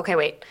 okay,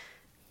 wait.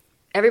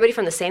 Everybody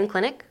from the same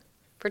clinic,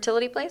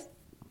 fertility place?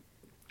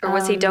 Or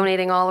was he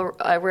donating all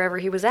wherever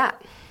he was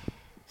at?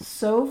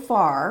 So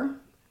far,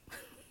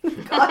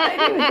 God, I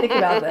didn't even think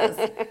about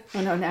this.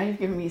 Oh no, now you've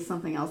given me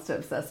something else to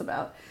obsess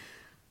about.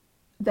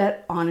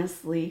 That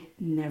honestly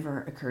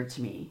never occurred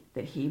to me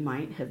that he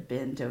might have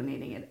been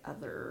donating at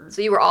other.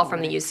 So you were all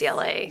from the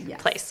UCLA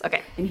Yes. place.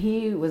 Okay. And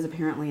he was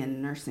apparently a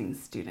nursing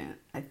student,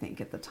 I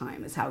think, at the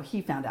time, is how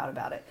he found out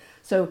about it.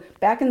 So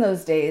back in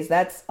those days,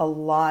 that's a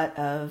lot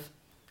of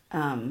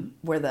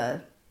where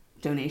the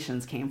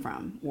donations came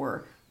from,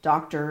 were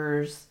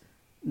doctors,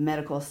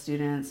 medical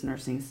students,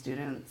 nursing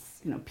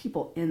students, you know,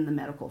 people in the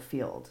medical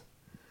field.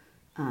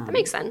 That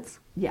makes sense.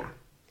 Yeah.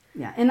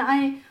 Yeah. And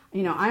I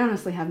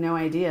honestly have no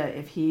idea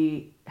if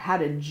he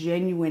had a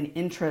genuine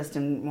interest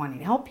in wanting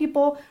to help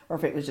people, or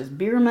if it was just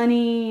beer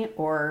money,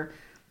 or,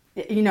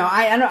 you know,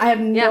 I have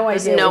no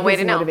there's idea. no what way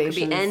his to know. It could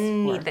be motivations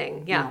anything.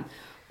 were. Yeah. No.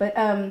 But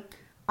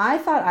I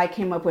thought I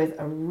came up with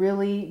a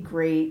really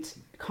great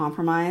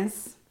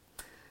compromise.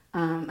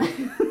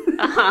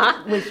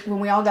 Which, when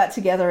we all got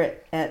together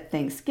at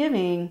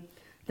Thanksgiving,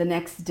 the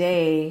next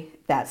day,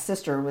 that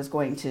sister was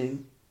going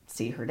to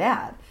see her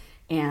dad.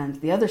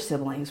 And the other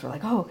siblings were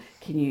like, oh,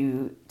 can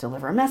you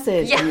deliver a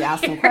message? Yeah, Can you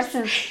ask some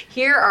questions?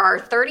 Here are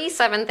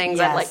 37 things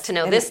I'd Yes. like to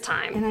know And this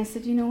time. And I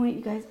said, you know what,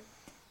 you guys,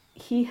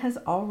 he has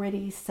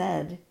already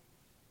said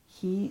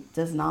he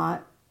does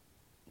not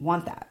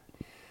want that.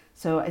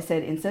 So I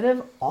said, instead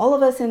of all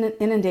of us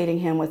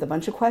inundating him with a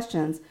bunch of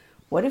questions,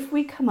 what if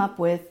we come up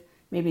with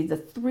maybe the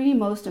 3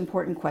 most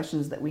important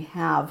questions that we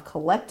have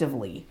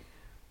collectively,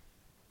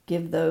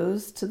 give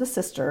those to the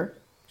sister,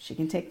 she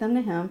can take them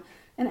to him,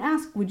 and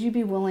ask, would you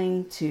be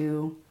willing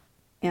to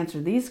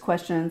answer these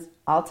questions.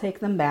 I'll take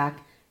them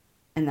back,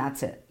 and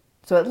that's it.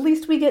 So at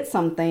least we get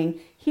something.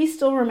 He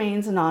still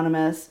remains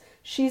anonymous.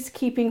 She's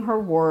keeping her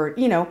word.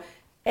 You know,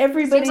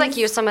 everybody. Seems like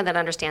you're someone that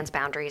understands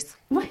boundaries.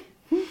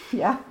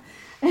 Yeah.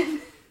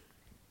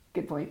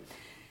 Good point.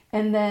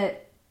 And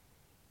that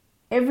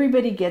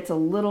everybody gets a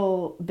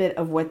little bit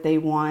of what they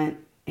want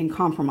and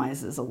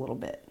compromises a little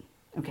bit.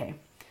 Okay.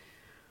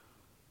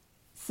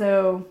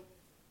 So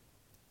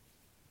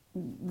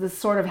this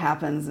sort of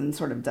happens and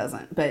sort of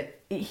doesn't, but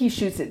he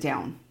shoots it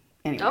down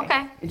anyway.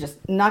 Okay. He's just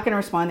not going to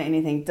respond to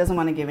anything, doesn't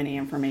want to give any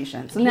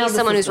information. So now He's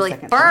someone who's really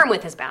firm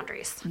with his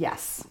boundaries.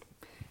 Yes.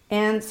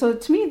 And so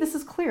to me, this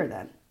is clear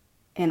then.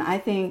 And I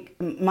think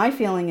my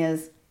feeling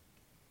is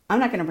I'm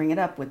not going to bring it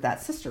up with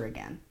that sister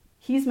again.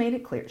 He's made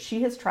it clear.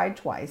 She has tried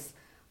twice.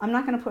 I'm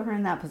not going to put her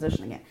in that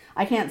position again.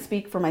 I can't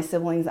speak for my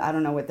siblings. I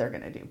don't know what they're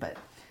going to do, but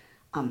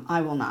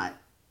I will not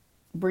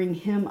bring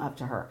him up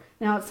to her.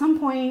 Now, at some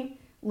point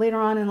later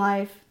on in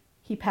life,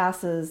 he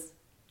passes.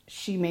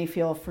 She may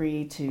feel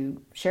free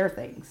to share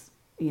things,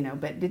 you know,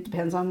 but it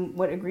depends on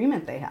what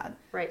agreement they had.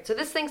 Right. So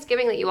this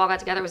Thanksgiving that you all got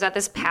together, was that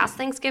this past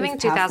Thanksgiving,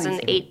 This past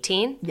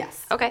 2018?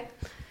 Yes. Okay.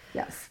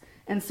 Yes.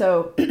 And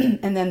so,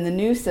 and then the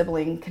new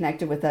sibling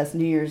connected with us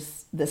New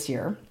Year's this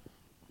year.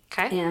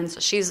 Okay. And so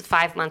she's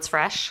 5 months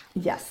fresh.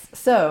 yes.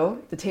 So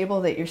the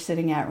table that you're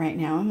sitting at right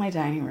now in my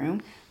dining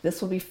room,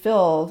 this will be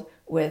filled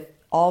with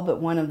all but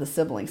one of the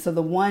siblings. So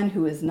the one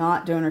who is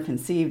not donor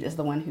conceived is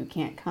the one who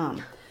can't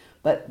come.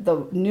 But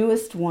the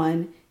newest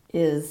one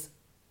is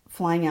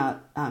flying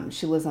out.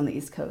 She lives on the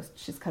East Coast.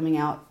 She's coming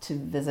out to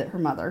visit her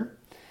mother.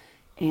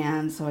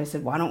 And so I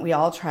said, why don't we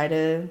all try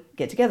to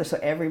get together? So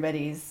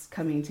everybody's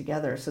coming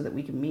together so that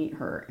we can meet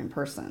her in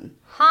person.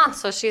 Huh.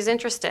 So she's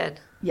interested.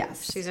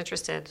 Yes. She's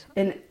interested.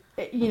 And,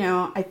 you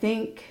know, I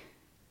think,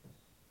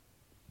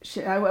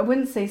 I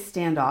wouldn't say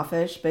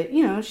standoffish, but,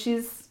 you know,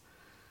 she's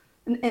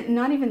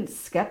not even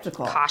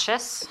skeptical.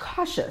 Cautious.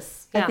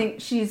 I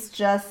think she's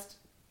just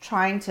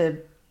trying to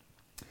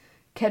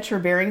catch her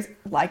bearings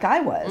like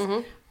I was.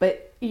 Mm-hmm.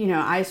 But, you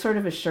know, I sort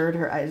of assured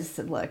her, I just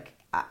said, look,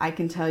 I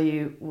can tell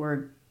you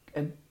we're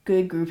a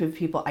good group of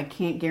people. I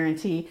can't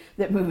guarantee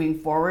that moving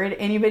forward,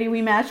 anybody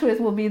we match with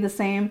will be the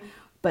same.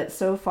 But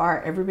so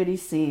far, everybody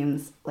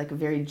seems like a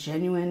very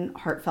genuine,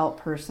 heartfelt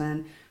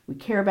person. We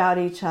care about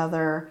each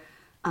other.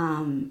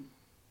 And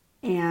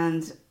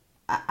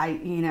I,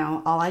 you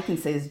know, all I can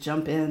say is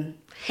jump in.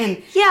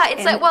 And yeah,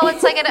 it's like, well,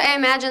 it's like, I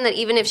imagine that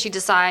even if she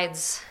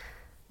decides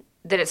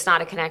that it's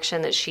not a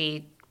connection that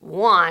she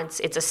wants,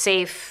 it's a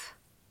safe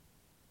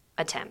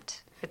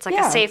attempt. It's like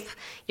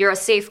you're a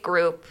safe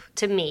group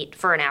to meet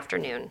for an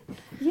afternoon.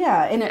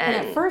 Yeah, and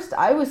at first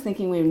I was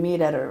thinking we would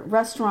meet at a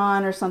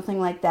restaurant or something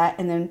like that,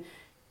 and then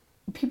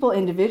people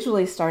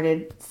individually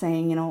started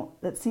saying, you know,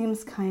 that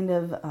seems kind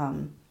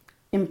of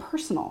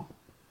impersonal,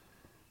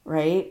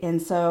 right?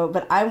 And so,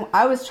 but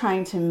I was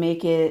trying to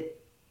make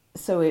it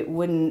so it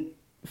wouldn't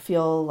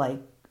feel like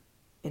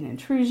an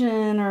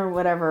intrusion or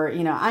whatever.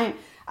 You know,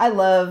 I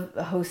love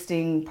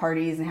hosting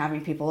parties and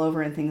having people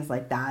over and things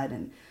like that,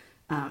 and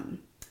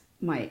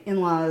my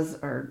in-laws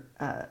are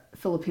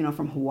Filipino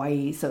from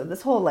Hawaii, so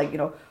this whole, like, you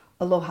know,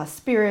 aloha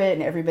spirit,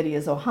 and everybody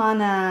is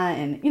ohana,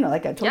 and, you know,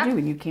 like I told you,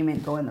 when you came in,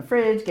 go in the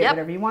fridge, get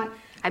whatever you want.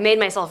 I made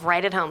myself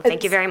right at home.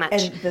 Thank you very much.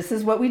 And this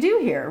is what we do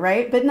here,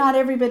 right? But not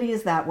everybody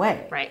is that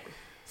way. Right.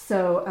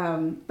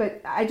 So, but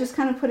I just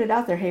kind of put it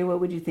out there, hey, what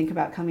would you think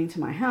about coming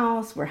to my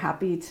house? We're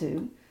happy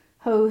to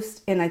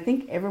host. And I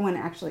think everyone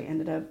actually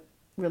ended up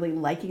really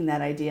liking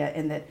that idea,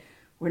 and that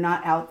we're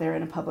not out there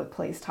in a public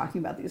place talking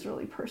about these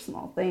really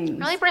personal things.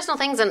 Really personal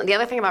things. And the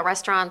other thing about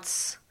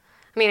restaurants,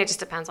 I mean, it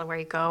just depends on where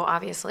you go,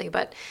 obviously.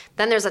 But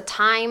then there's a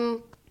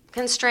time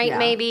constraint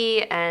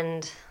maybe.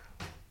 And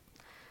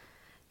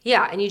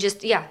and you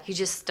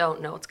just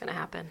don't know what's going to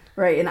happen.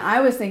 Right. And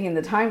I was thinking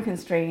the time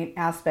constraint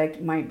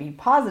aspect might be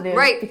positive.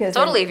 Right. Because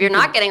totally. If you're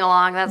not getting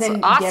along, that's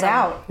then awesome. Get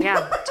out.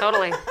 Yeah,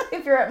 totally.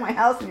 If you're at my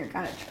house and you're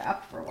kind of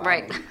trapped for a while.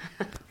 Right.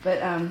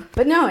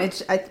 But no,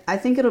 I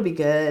think it'll be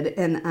good.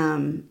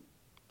 And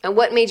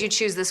what made you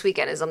choose this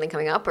weekend? Is something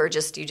coming up, or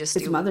just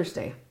it's Mother's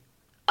Day.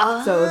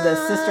 Oh. So the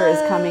sister is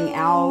coming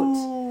out,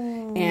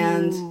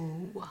 and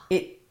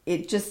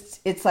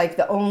it's like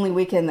the only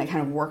weekend that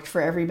kind of worked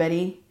for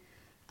everybody.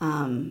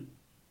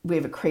 We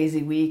have a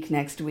crazy week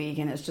next week,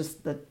 and it's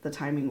just the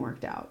timing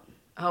worked out.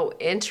 Oh,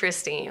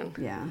 interesting.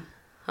 Yeah.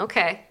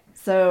 Okay.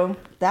 So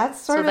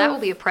that's so that will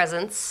be a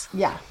presence.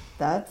 Yeah,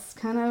 that's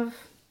kind of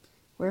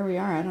where we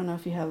are. I don't know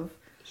if you have.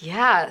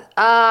 Yeah.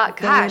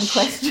 Gosh.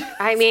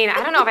 I mean,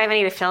 I don't know if I have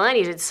any to fill in.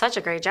 You did such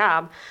a great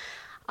job.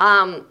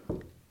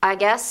 I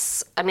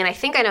guess. I mean, I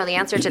think I know the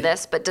answer to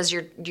this, but does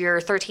your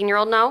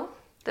 13-year-old know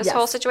this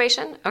whole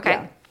situation? Okay.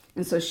 Yeah.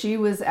 And so she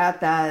was at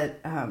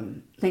that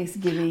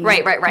Thanksgiving.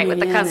 Right, with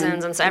the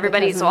cousins, and so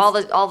everybody. So all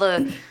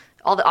the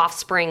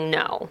offspring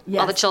know.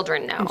 Yes. All the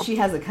children know. And she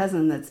has a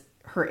cousin that's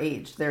her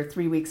age. They're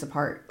 3 weeks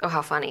apart. Oh,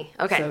 how funny.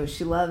 Okay. So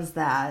she loves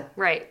that.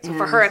 Right. So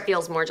for her, it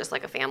feels more just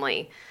like a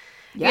family.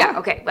 Yeah.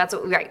 Okay. That's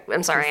right.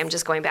 I'm sorry. I'm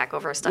just going back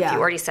over stuff you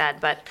already said,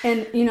 but.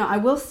 And, you know, I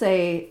will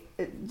say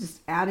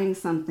just adding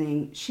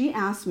something, she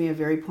asked me a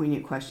very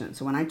poignant question.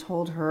 So when I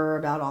told her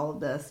about all of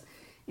this,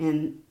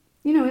 and,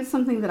 you know, it's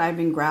something that I've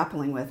been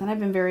grappling with, and I've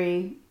been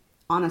very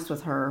honest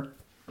with her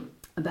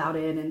about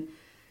it. And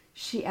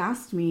she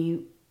asked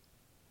me,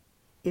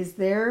 is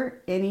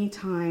there any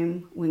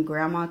time when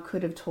Grandma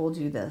could have told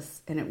you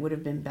this and it would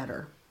have been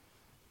better?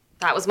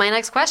 That was my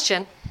next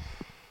question.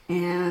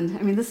 And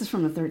I mean, this is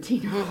from a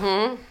 13-year-old.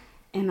 Mm-hmm.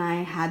 And I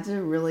had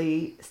to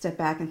really step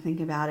back and think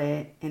about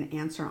it and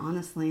answer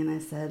honestly. And I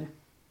said,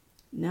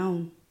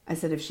 no. I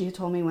said, if she had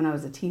told me when I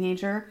was a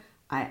teenager,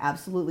 I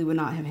absolutely would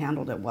not have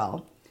handled it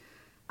well,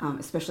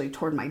 especially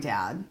toward my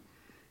dad.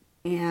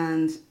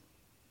 And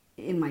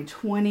in my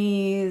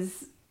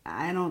 20s,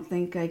 I don't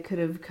think I could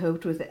have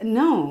coped with it.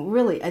 No,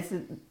 really.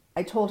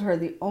 I told her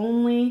the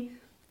only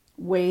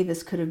way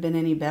this could have been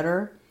any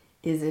better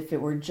is if it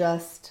were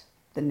just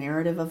the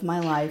narrative of my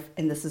life,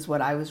 and this is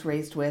what I was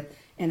raised with,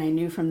 and I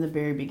knew from the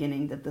very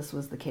beginning that this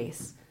was the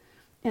case.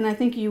 And I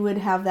think you would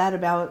have that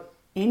about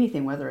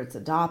anything, whether it's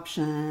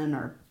adoption,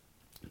 or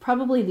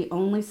probably the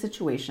only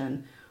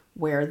situation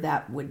where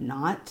that would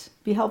not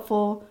be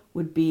helpful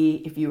would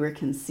be if you were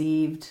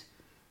conceived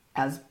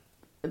as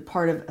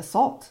part of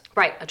assault.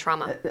 Right, a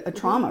trauma. A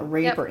trauma,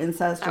 rape Yep. or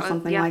incest or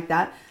something yeah. like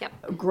that.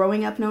 Yep.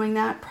 Growing up knowing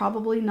that,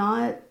 probably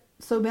not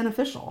so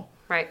beneficial.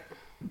 Right.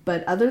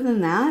 But other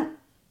than that,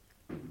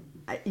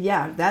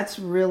 yeah, that's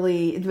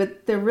really,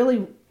 but there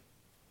really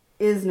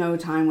is no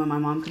time when my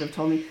mom could have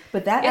told me.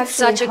 But that It's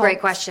actually such a great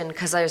helped. question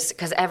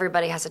because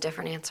everybody has a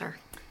different answer.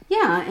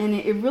 Yeah, and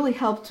it really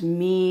helped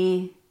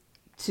me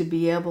to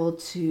be able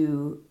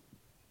to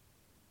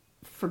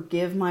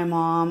forgive my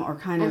mom, or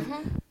kind of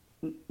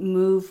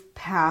move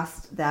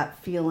past that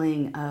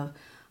feeling of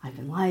I've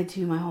been lied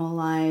to my whole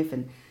life.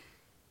 And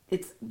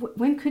it's,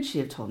 when could she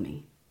have told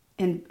me?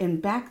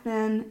 And back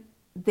then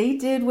they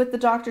did what the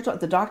doctor told.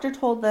 The doctor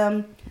told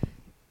them,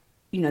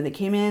 you know, they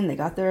came in, they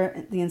got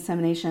the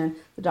insemination.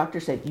 The doctor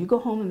said, you go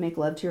home and make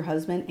love to your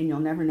husband and you'll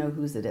never know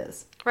whose it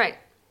is. Right.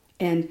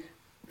 And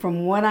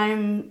from what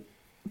I'm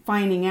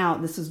finding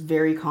out, this is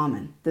very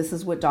common. This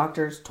is what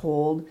doctors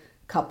told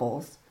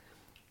couples.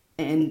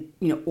 And,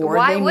 you know, or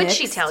why they would mixed.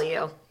 she tell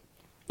you?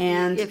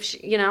 And If she,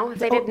 if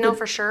they didn't know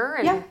for sure.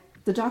 And yeah,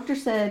 the doctor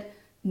said,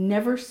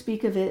 never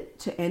speak of it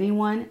to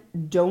anyone.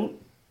 Don't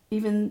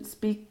even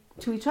speak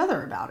to each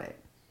other about it.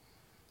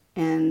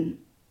 And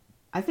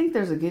I think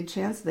there's a good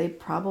chance they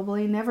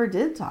probably never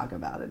did talk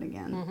about it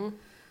again.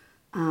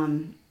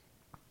 You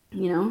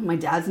know, my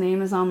dad's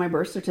name is on my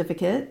birth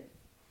certificate.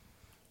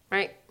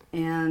 Right.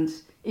 And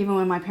even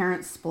when my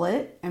parents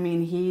split, I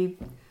mean, he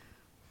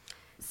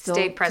still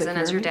Stayed present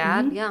as your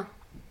dad. Mm-hmm. Yeah.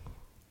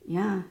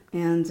 Yeah.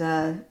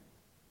 And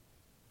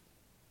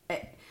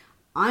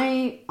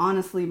I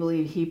honestly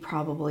believe he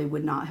probably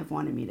would not have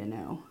wanted me to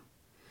know.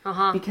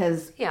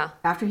 Because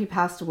after he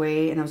passed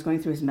away and I was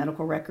going through his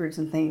medical records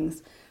and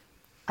things,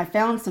 I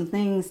found some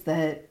things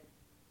that,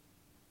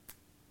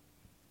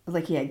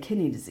 like he had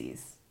kidney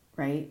disease,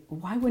 right?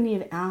 Why wouldn't he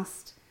have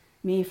asked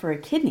me for a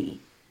kidney?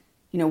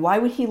 You know, why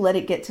would he let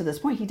it get to this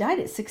point? He died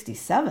at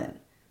 67.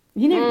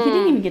 He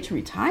didn't even get to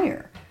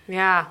retire.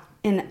 Yeah.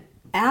 And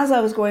as I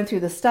was going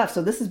through this stuff,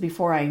 so this is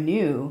before I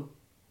knew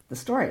the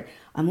story,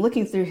 I'm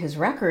looking through his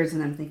records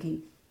and I'm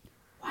thinking,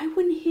 why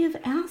wouldn't he have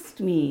asked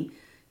me?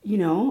 You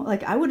know,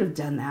 like I would have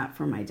done that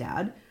for my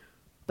dad.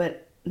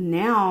 But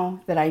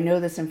now that I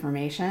know this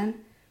information,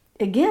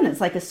 again,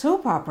 it's like a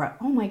soap opera.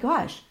 Oh my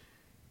gosh.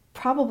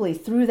 Probably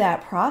through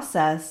that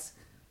process,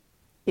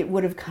 it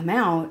would have come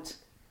out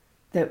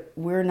that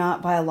we're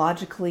not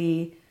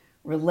biologically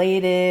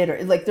related,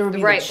 or like there would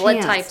be right, the blood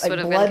chance, types like would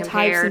have blood been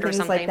types compared and or things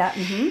something. like that.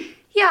 Mm-hmm.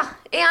 Yeah,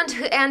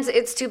 and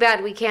it's too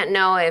bad we can't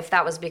know if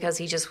that was because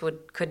he just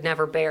could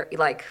never bear.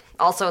 Like,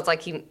 also, it's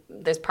like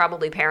there's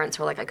probably parents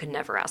who are like, I could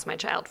never ask my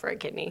child for a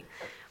kidney.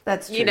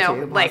 That's true, you know,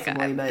 too, like,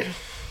 possibly,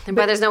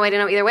 but there's no way to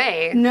know either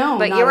way. No,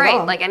 but not you're at right.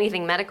 all. Like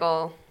anything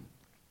medical.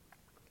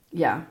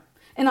 Yeah.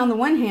 And on the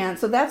one hand,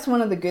 so that's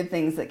one of the good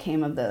things that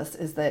came of this,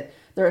 is that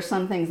there are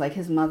some things, like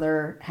his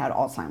mother had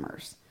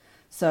Alzheimer's.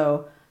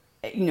 So,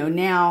 you know,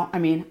 now, I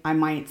mean, I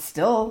might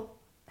still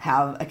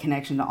have a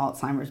connection to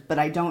Alzheimer's, but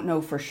I don't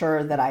know for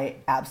sure that I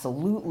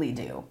absolutely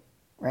do,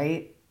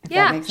 right? If that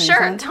Yeah, makes any sure,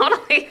 sense.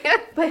 totally.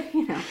 But,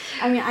 you know,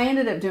 I mean, I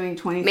ended up doing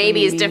 23.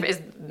 Maybe is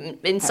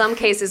different. In some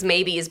cases,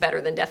 maybe is better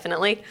than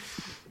definitely.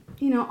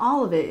 You know,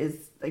 all of it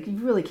is, like, you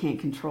really can't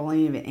control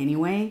any of it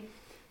anyway.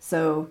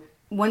 So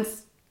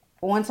once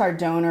our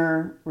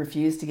donor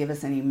refused to give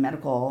us any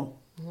medical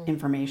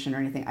information or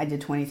anything, I did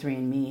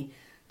 23andMe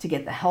to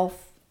get the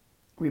health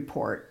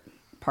report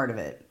part of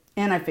it.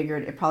 And I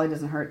figured it probably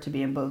doesn't hurt to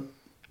be in both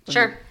of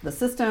Sure. the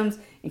systems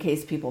in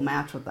case people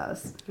match with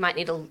us. You might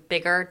need a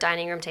bigger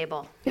dining room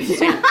table.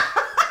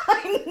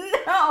 I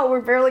know,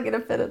 we're barely going to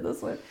fit it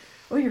this one.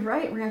 Oh, you're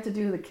right. We're going to have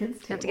to do the kids'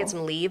 table. You have to get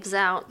some leaves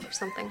out or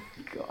something.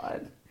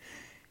 God.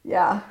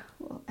 Yeah,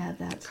 we'll add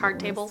that to Card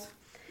the list. tables.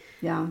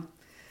 Yeah.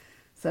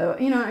 So,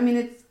 you know, I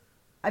mean,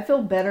 I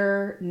feel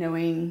better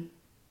knowing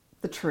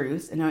the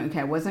truth and knowing,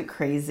 okay, I wasn't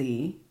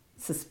crazy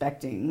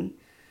suspecting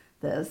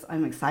this.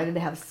 I'm excited to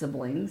have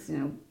siblings. You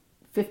know,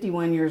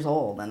 51 years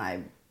old and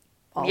I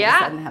all of a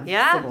sudden have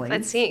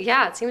siblings.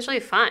 It seems really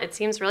fun. It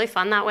seems really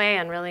fun that way,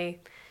 and really...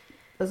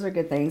 Those are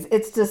good things.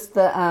 It's just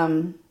the,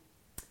 and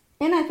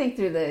I think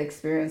through the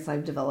experience,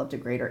 I've developed a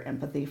greater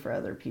empathy for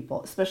other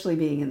people, especially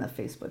being in the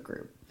Facebook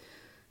group,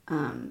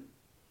 and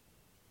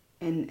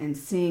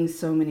seeing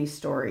so many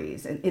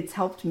stories. And it's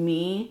helped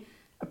me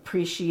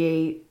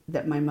appreciate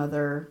that my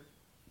mother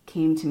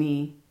came to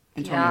me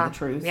and told me the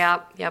truth.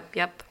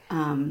 Yep.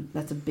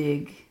 That's a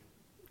big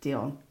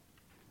deal.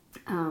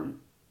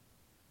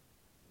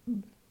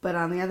 But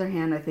on the other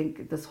hand, I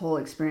think this whole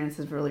experience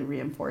has really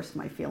reinforced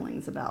my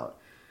feelings about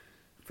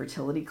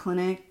fertility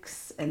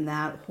clinics and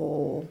that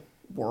whole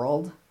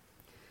world.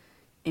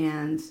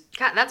 And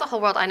God, that's a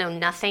whole world I know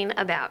nothing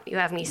about. You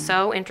have me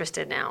so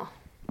interested now.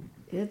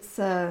 It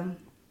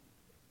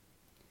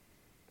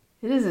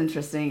is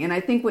interesting. And I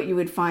think what you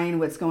would find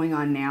what's going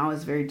on now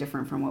is very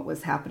different from what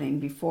was happening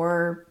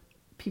before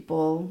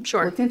people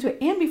looked into it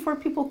and before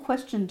people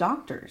questioned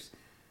doctors.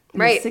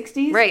 In the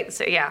 60s? Right.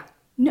 So, yeah.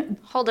 No,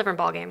 whole different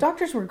ballgame.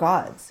 Doctors were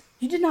gods.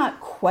 You did not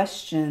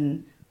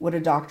question what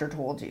a doctor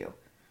told you,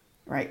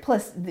 right?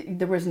 Plus,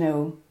 there was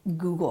no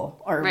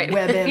Google or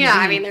WebMD. Yeah,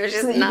 I mean, there's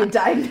just so that you could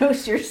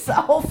diagnose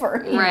yourself,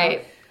 or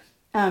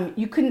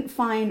you couldn't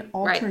find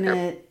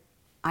alternate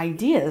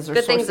ideas or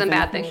good things and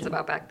bad things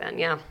about back then.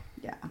 Yeah.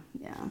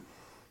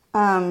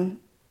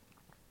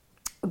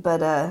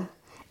 But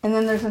and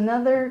then there's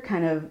another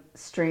kind of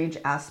strange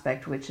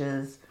aspect, which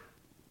is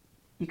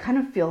you kind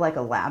of feel like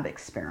a lab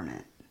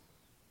experiment.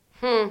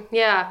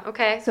 Yeah.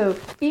 Okay. So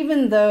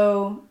even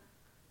though,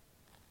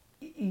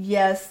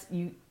 yes,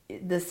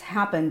 this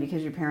happened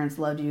because your parents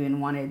loved you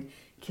and wanted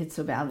kids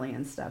so badly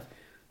and stuff,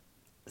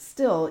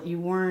 still you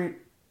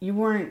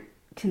weren't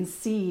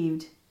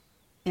conceived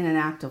in an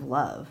act of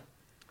love.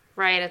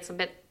 Right. It's a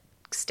bit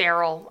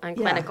sterile and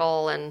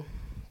clinical and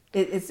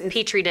it's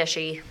petri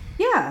dishy.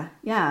 Yeah.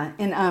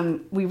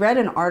 And we read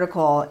an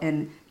article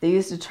and they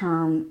used the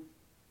term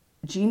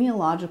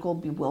genealogical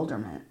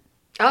bewilderment.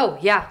 Oh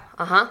yeah.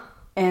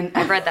 And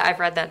I've read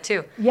that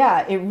too.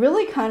 Yeah, it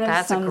really kind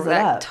of sums it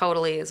up. That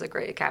totally is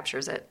it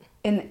captures it.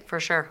 And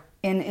for sure.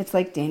 And it's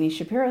like Danny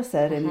Shapiro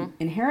said in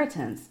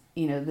Inheritance,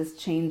 this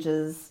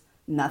changes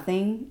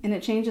nothing and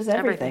it changes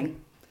everything.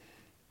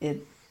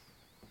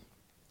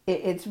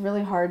 It's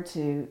really hard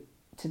to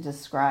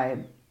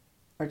describe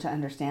or to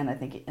understand, I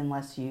think,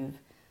 unless you've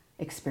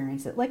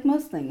experienced it, like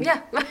most things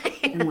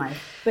in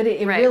life. But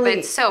it really... But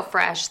it's so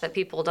fresh that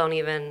people don't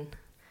even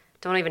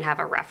have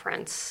a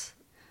reference.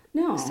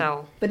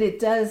 No, but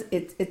it does.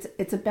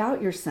 It's about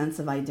your sense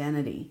of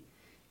identity,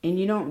 and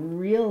you don't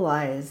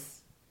realize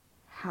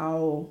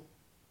how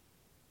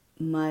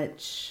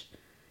much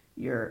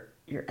your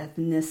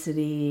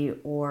ethnicity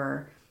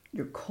or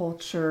your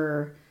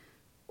culture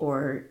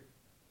or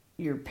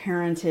your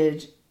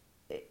parentage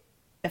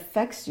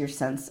affects your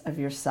sense of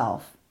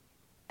yourself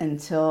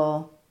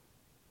until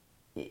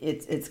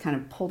it's kind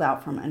of pulled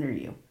out from under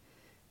you,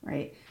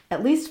 right?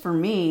 At least for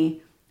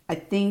me, I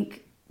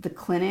think the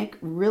clinic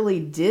really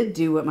did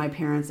do what my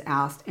parents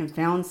asked and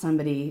found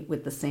somebody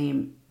with the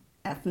same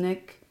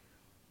ethnic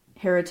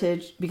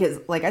heritage, because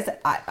like I said,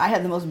 I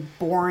had the most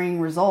boring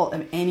result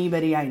of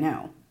anybody I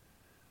know,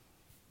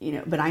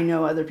 but I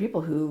know other people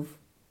who've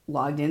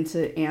logged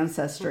into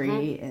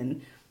Ancestry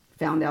and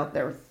found out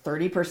they're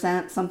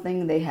 30%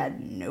 something they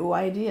had no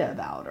idea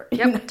about, or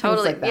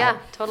totally like that.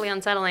 Totally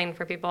unsettling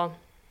for people.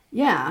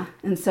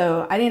 And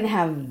so I didn't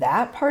have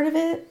that part of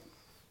it,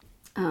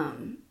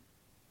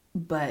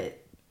 but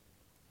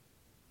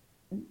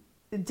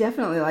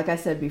definitely, like I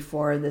said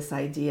before, this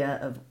idea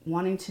of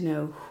wanting to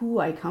know who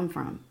I come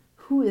from.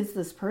 Who is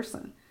this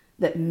person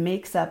that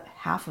makes up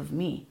half of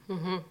me?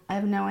 I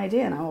have no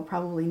idea, and I will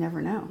probably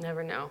never know.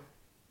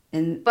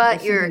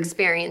 But you're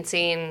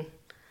experiencing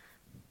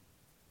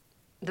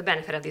the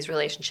benefit of these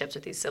relationships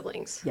with these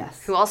siblings.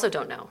 Yes. Who also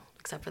don't know,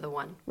 except for the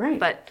one. Right.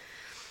 But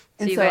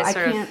so I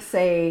can't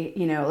say,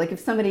 like if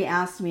somebody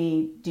asked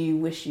me, do you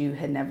wish you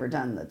had never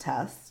done the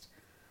test?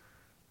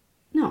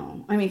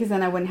 No. I mean, because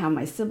then I wouldn't have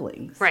my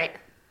siblings. Right.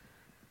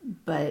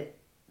 But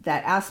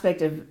that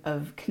aspect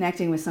of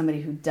connecting with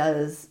somebody who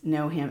does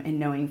know him and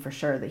knowing for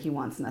sure that he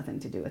wants nothing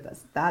to do with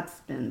us,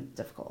 that's been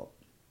difficult.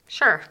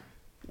 Sure.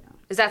 Yeah.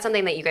 Is that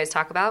something that you guys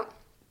talk about?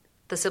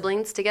 The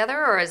siblings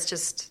together? Or is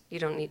just, you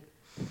don't need...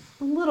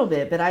 A little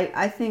bit, but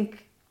I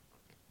think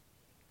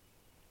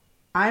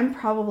I'm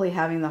probably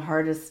having the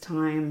hardest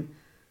time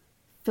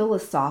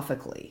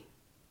philosophically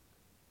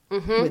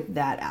with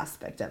that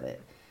aspect of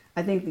it.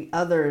 I think the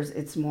others,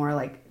 it's more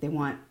like they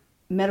want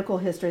medical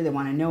history. They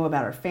want to know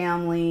about our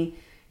family.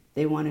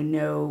 They want to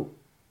know,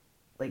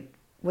 like,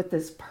 what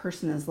this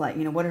person is like.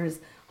 What are his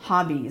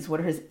hobbies?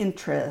 What are his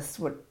interests?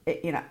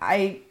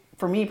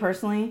 For me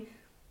personally,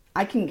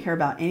 I couldn't care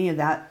about any of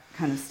that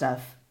kind of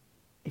stuff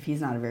if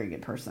he's not a very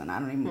good person. I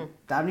don't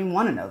even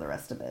want to know the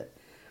rest of it.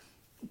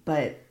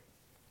 But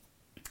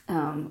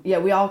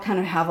we all kind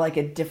of have like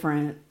a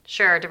different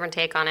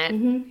take on it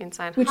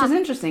inside, which is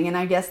interesting. And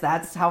I guess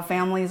that's how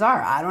families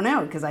are. I don't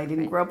know, because I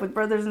didn't grow up with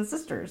brothers and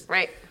sisters.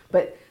 Right.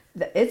 But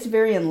it's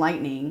very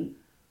enlightening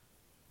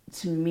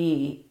to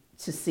me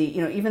to see,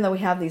 even though we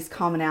have these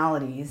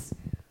commonalities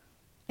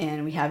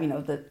and we have,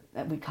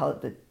 we call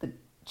it the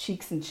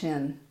cheeks and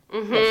chin.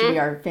 Mm-hmm. That should be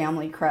our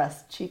family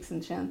crest, cheeks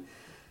and chin.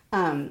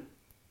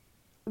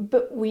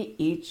 But we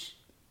each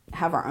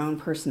have our own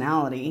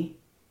personality,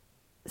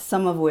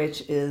 some of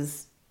which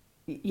is,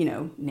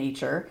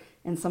 nature,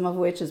 and some of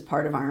which is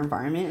part of our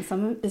environment, and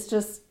some of it is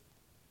just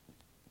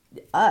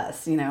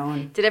us,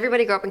 And Did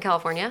everybody grow up in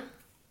California?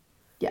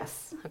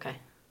 Yes. Okay.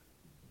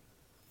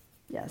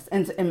 Yes.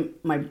 And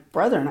my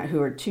brother and I,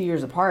 who are 2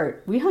 years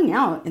apart, we hung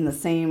out in the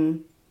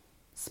same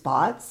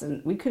spots,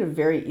 and we could have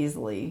very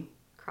easily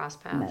cross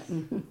paths.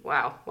 Mm-hmm.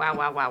 Wow.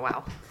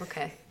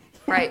 Okay.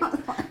 Right.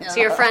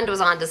 So your friend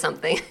was onto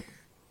something.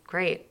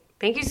 Great.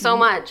 Thank you so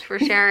much for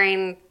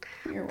sharing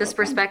this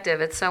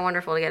perspective. It's so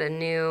wonderful to get a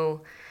new...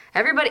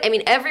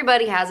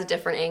 Everybody has a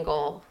different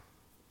angle,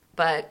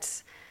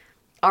 but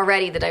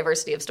already the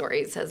diversity of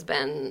stories has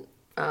been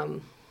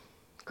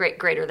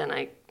greater than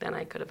I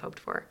could have hoped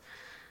for.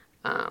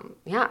 So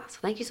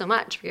thank you so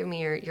much for giving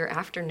me your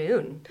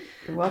afternoon.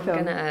 You're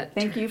welcome.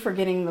 Thank you for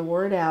getting the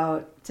word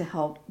out to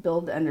help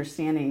build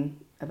understanding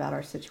about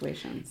our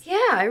situations.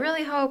 Yeah, I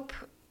really hope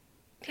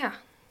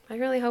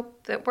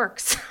that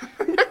works.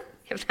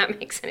 If that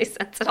makes any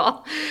sense at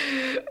all.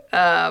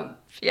 All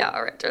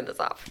right, turn this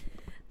off.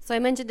 So I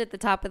mentioned at the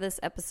top of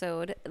this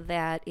episode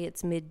that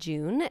it's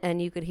mid-June,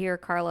 and you could hear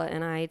Carla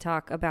and I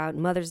talk about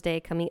Mother's Day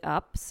coming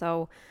up.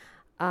 So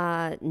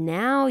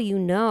now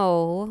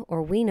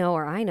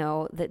I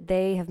know that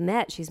they have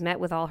met. She's met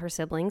with all her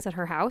siblings at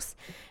her house.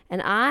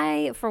 And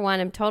I, for one,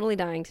 am totally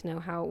dying to know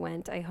how it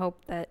went. I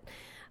hope that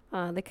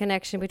the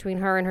connection between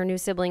her and her new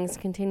siblings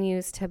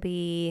continues to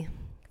be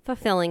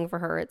fulfilling for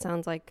her. It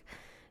sounds like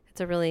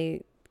it's a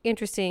really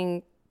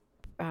interesting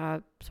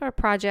sort of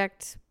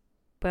project,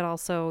 but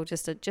also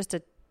just a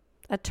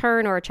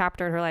turn or a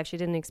chapter in her life she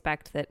didn't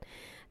expect that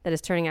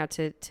is turning out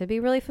to be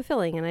really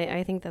fulfilling. And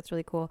I think that's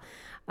really cool.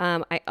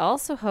 I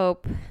also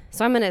hope,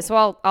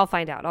 I'll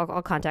find out.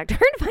 I'll contact her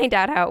and find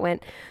out how it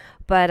went.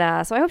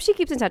 But so I hope she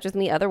keeps in touch with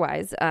me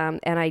otherwise. And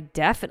I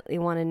definitely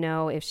want to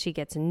know if she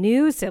gets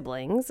new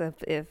siblings,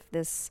 if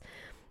this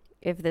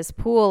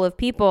pool of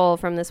people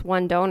from this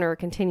one donor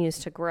continues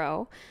to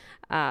grow.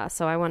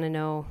 So I want to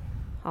know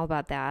all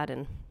about that,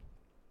 and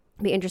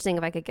it'd be interesting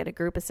if I could get a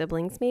group of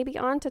siblings maybe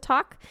on to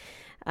talk,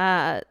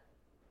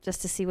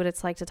 just to see what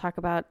it's like to talk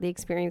about the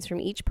experience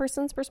from each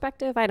person's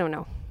perspective. I don't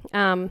know.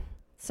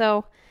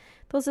 So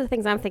those are the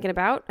things I'm thinking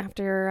about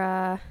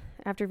after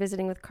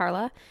visiting with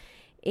Carla,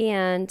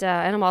 and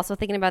I'm also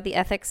thinking about the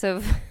ethics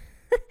of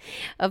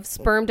of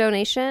sperm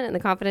donation and the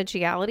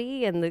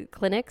confidentiality and the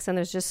clinics, and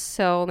there's just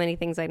so many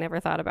things I never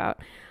thought about.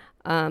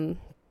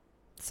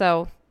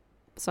 So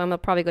I'm gonna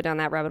probably go down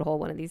that rabbit hole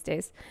one of these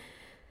days.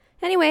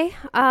 Anyway,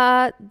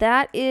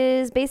 that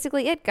is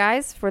basically it,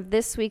 guys, for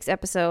this week's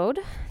episode.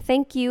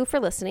 Thank you for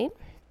listening.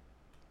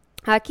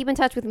 Keep in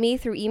touch with me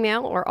through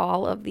email or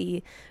all of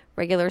the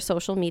regular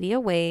social media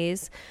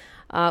ways.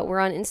 We're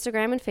on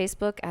Instagram and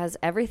Facebook as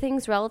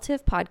Everything's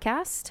Relative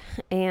Podcast.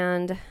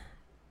 And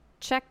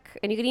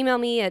you can email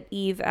me at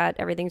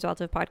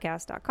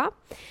eve@everythingsrelativepodcast.com.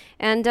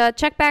 And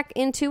check back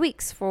in 2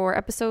 weeks for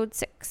episode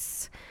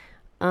 6.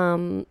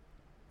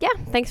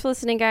 Thanks for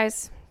listening,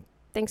 guys.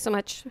 Thanks so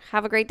much.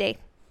 Have a great day.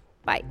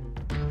 Bye.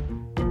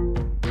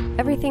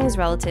 Everything's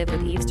Relative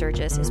with Eve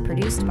Sturgis is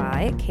produced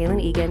by Kaylin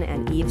Egan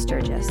and Eve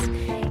Sturgis.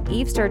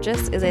 Eve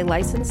Sturgis is a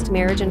licensed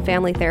marriage and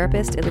family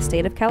therapist in the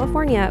state of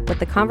California, but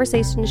the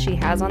conversations she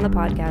has on the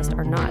podcast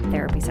are not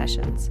therapy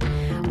sessions.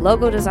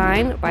 Logo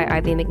design by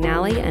Ivy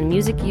McNally and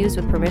music used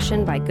with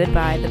permission by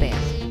Goodbye the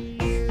Band.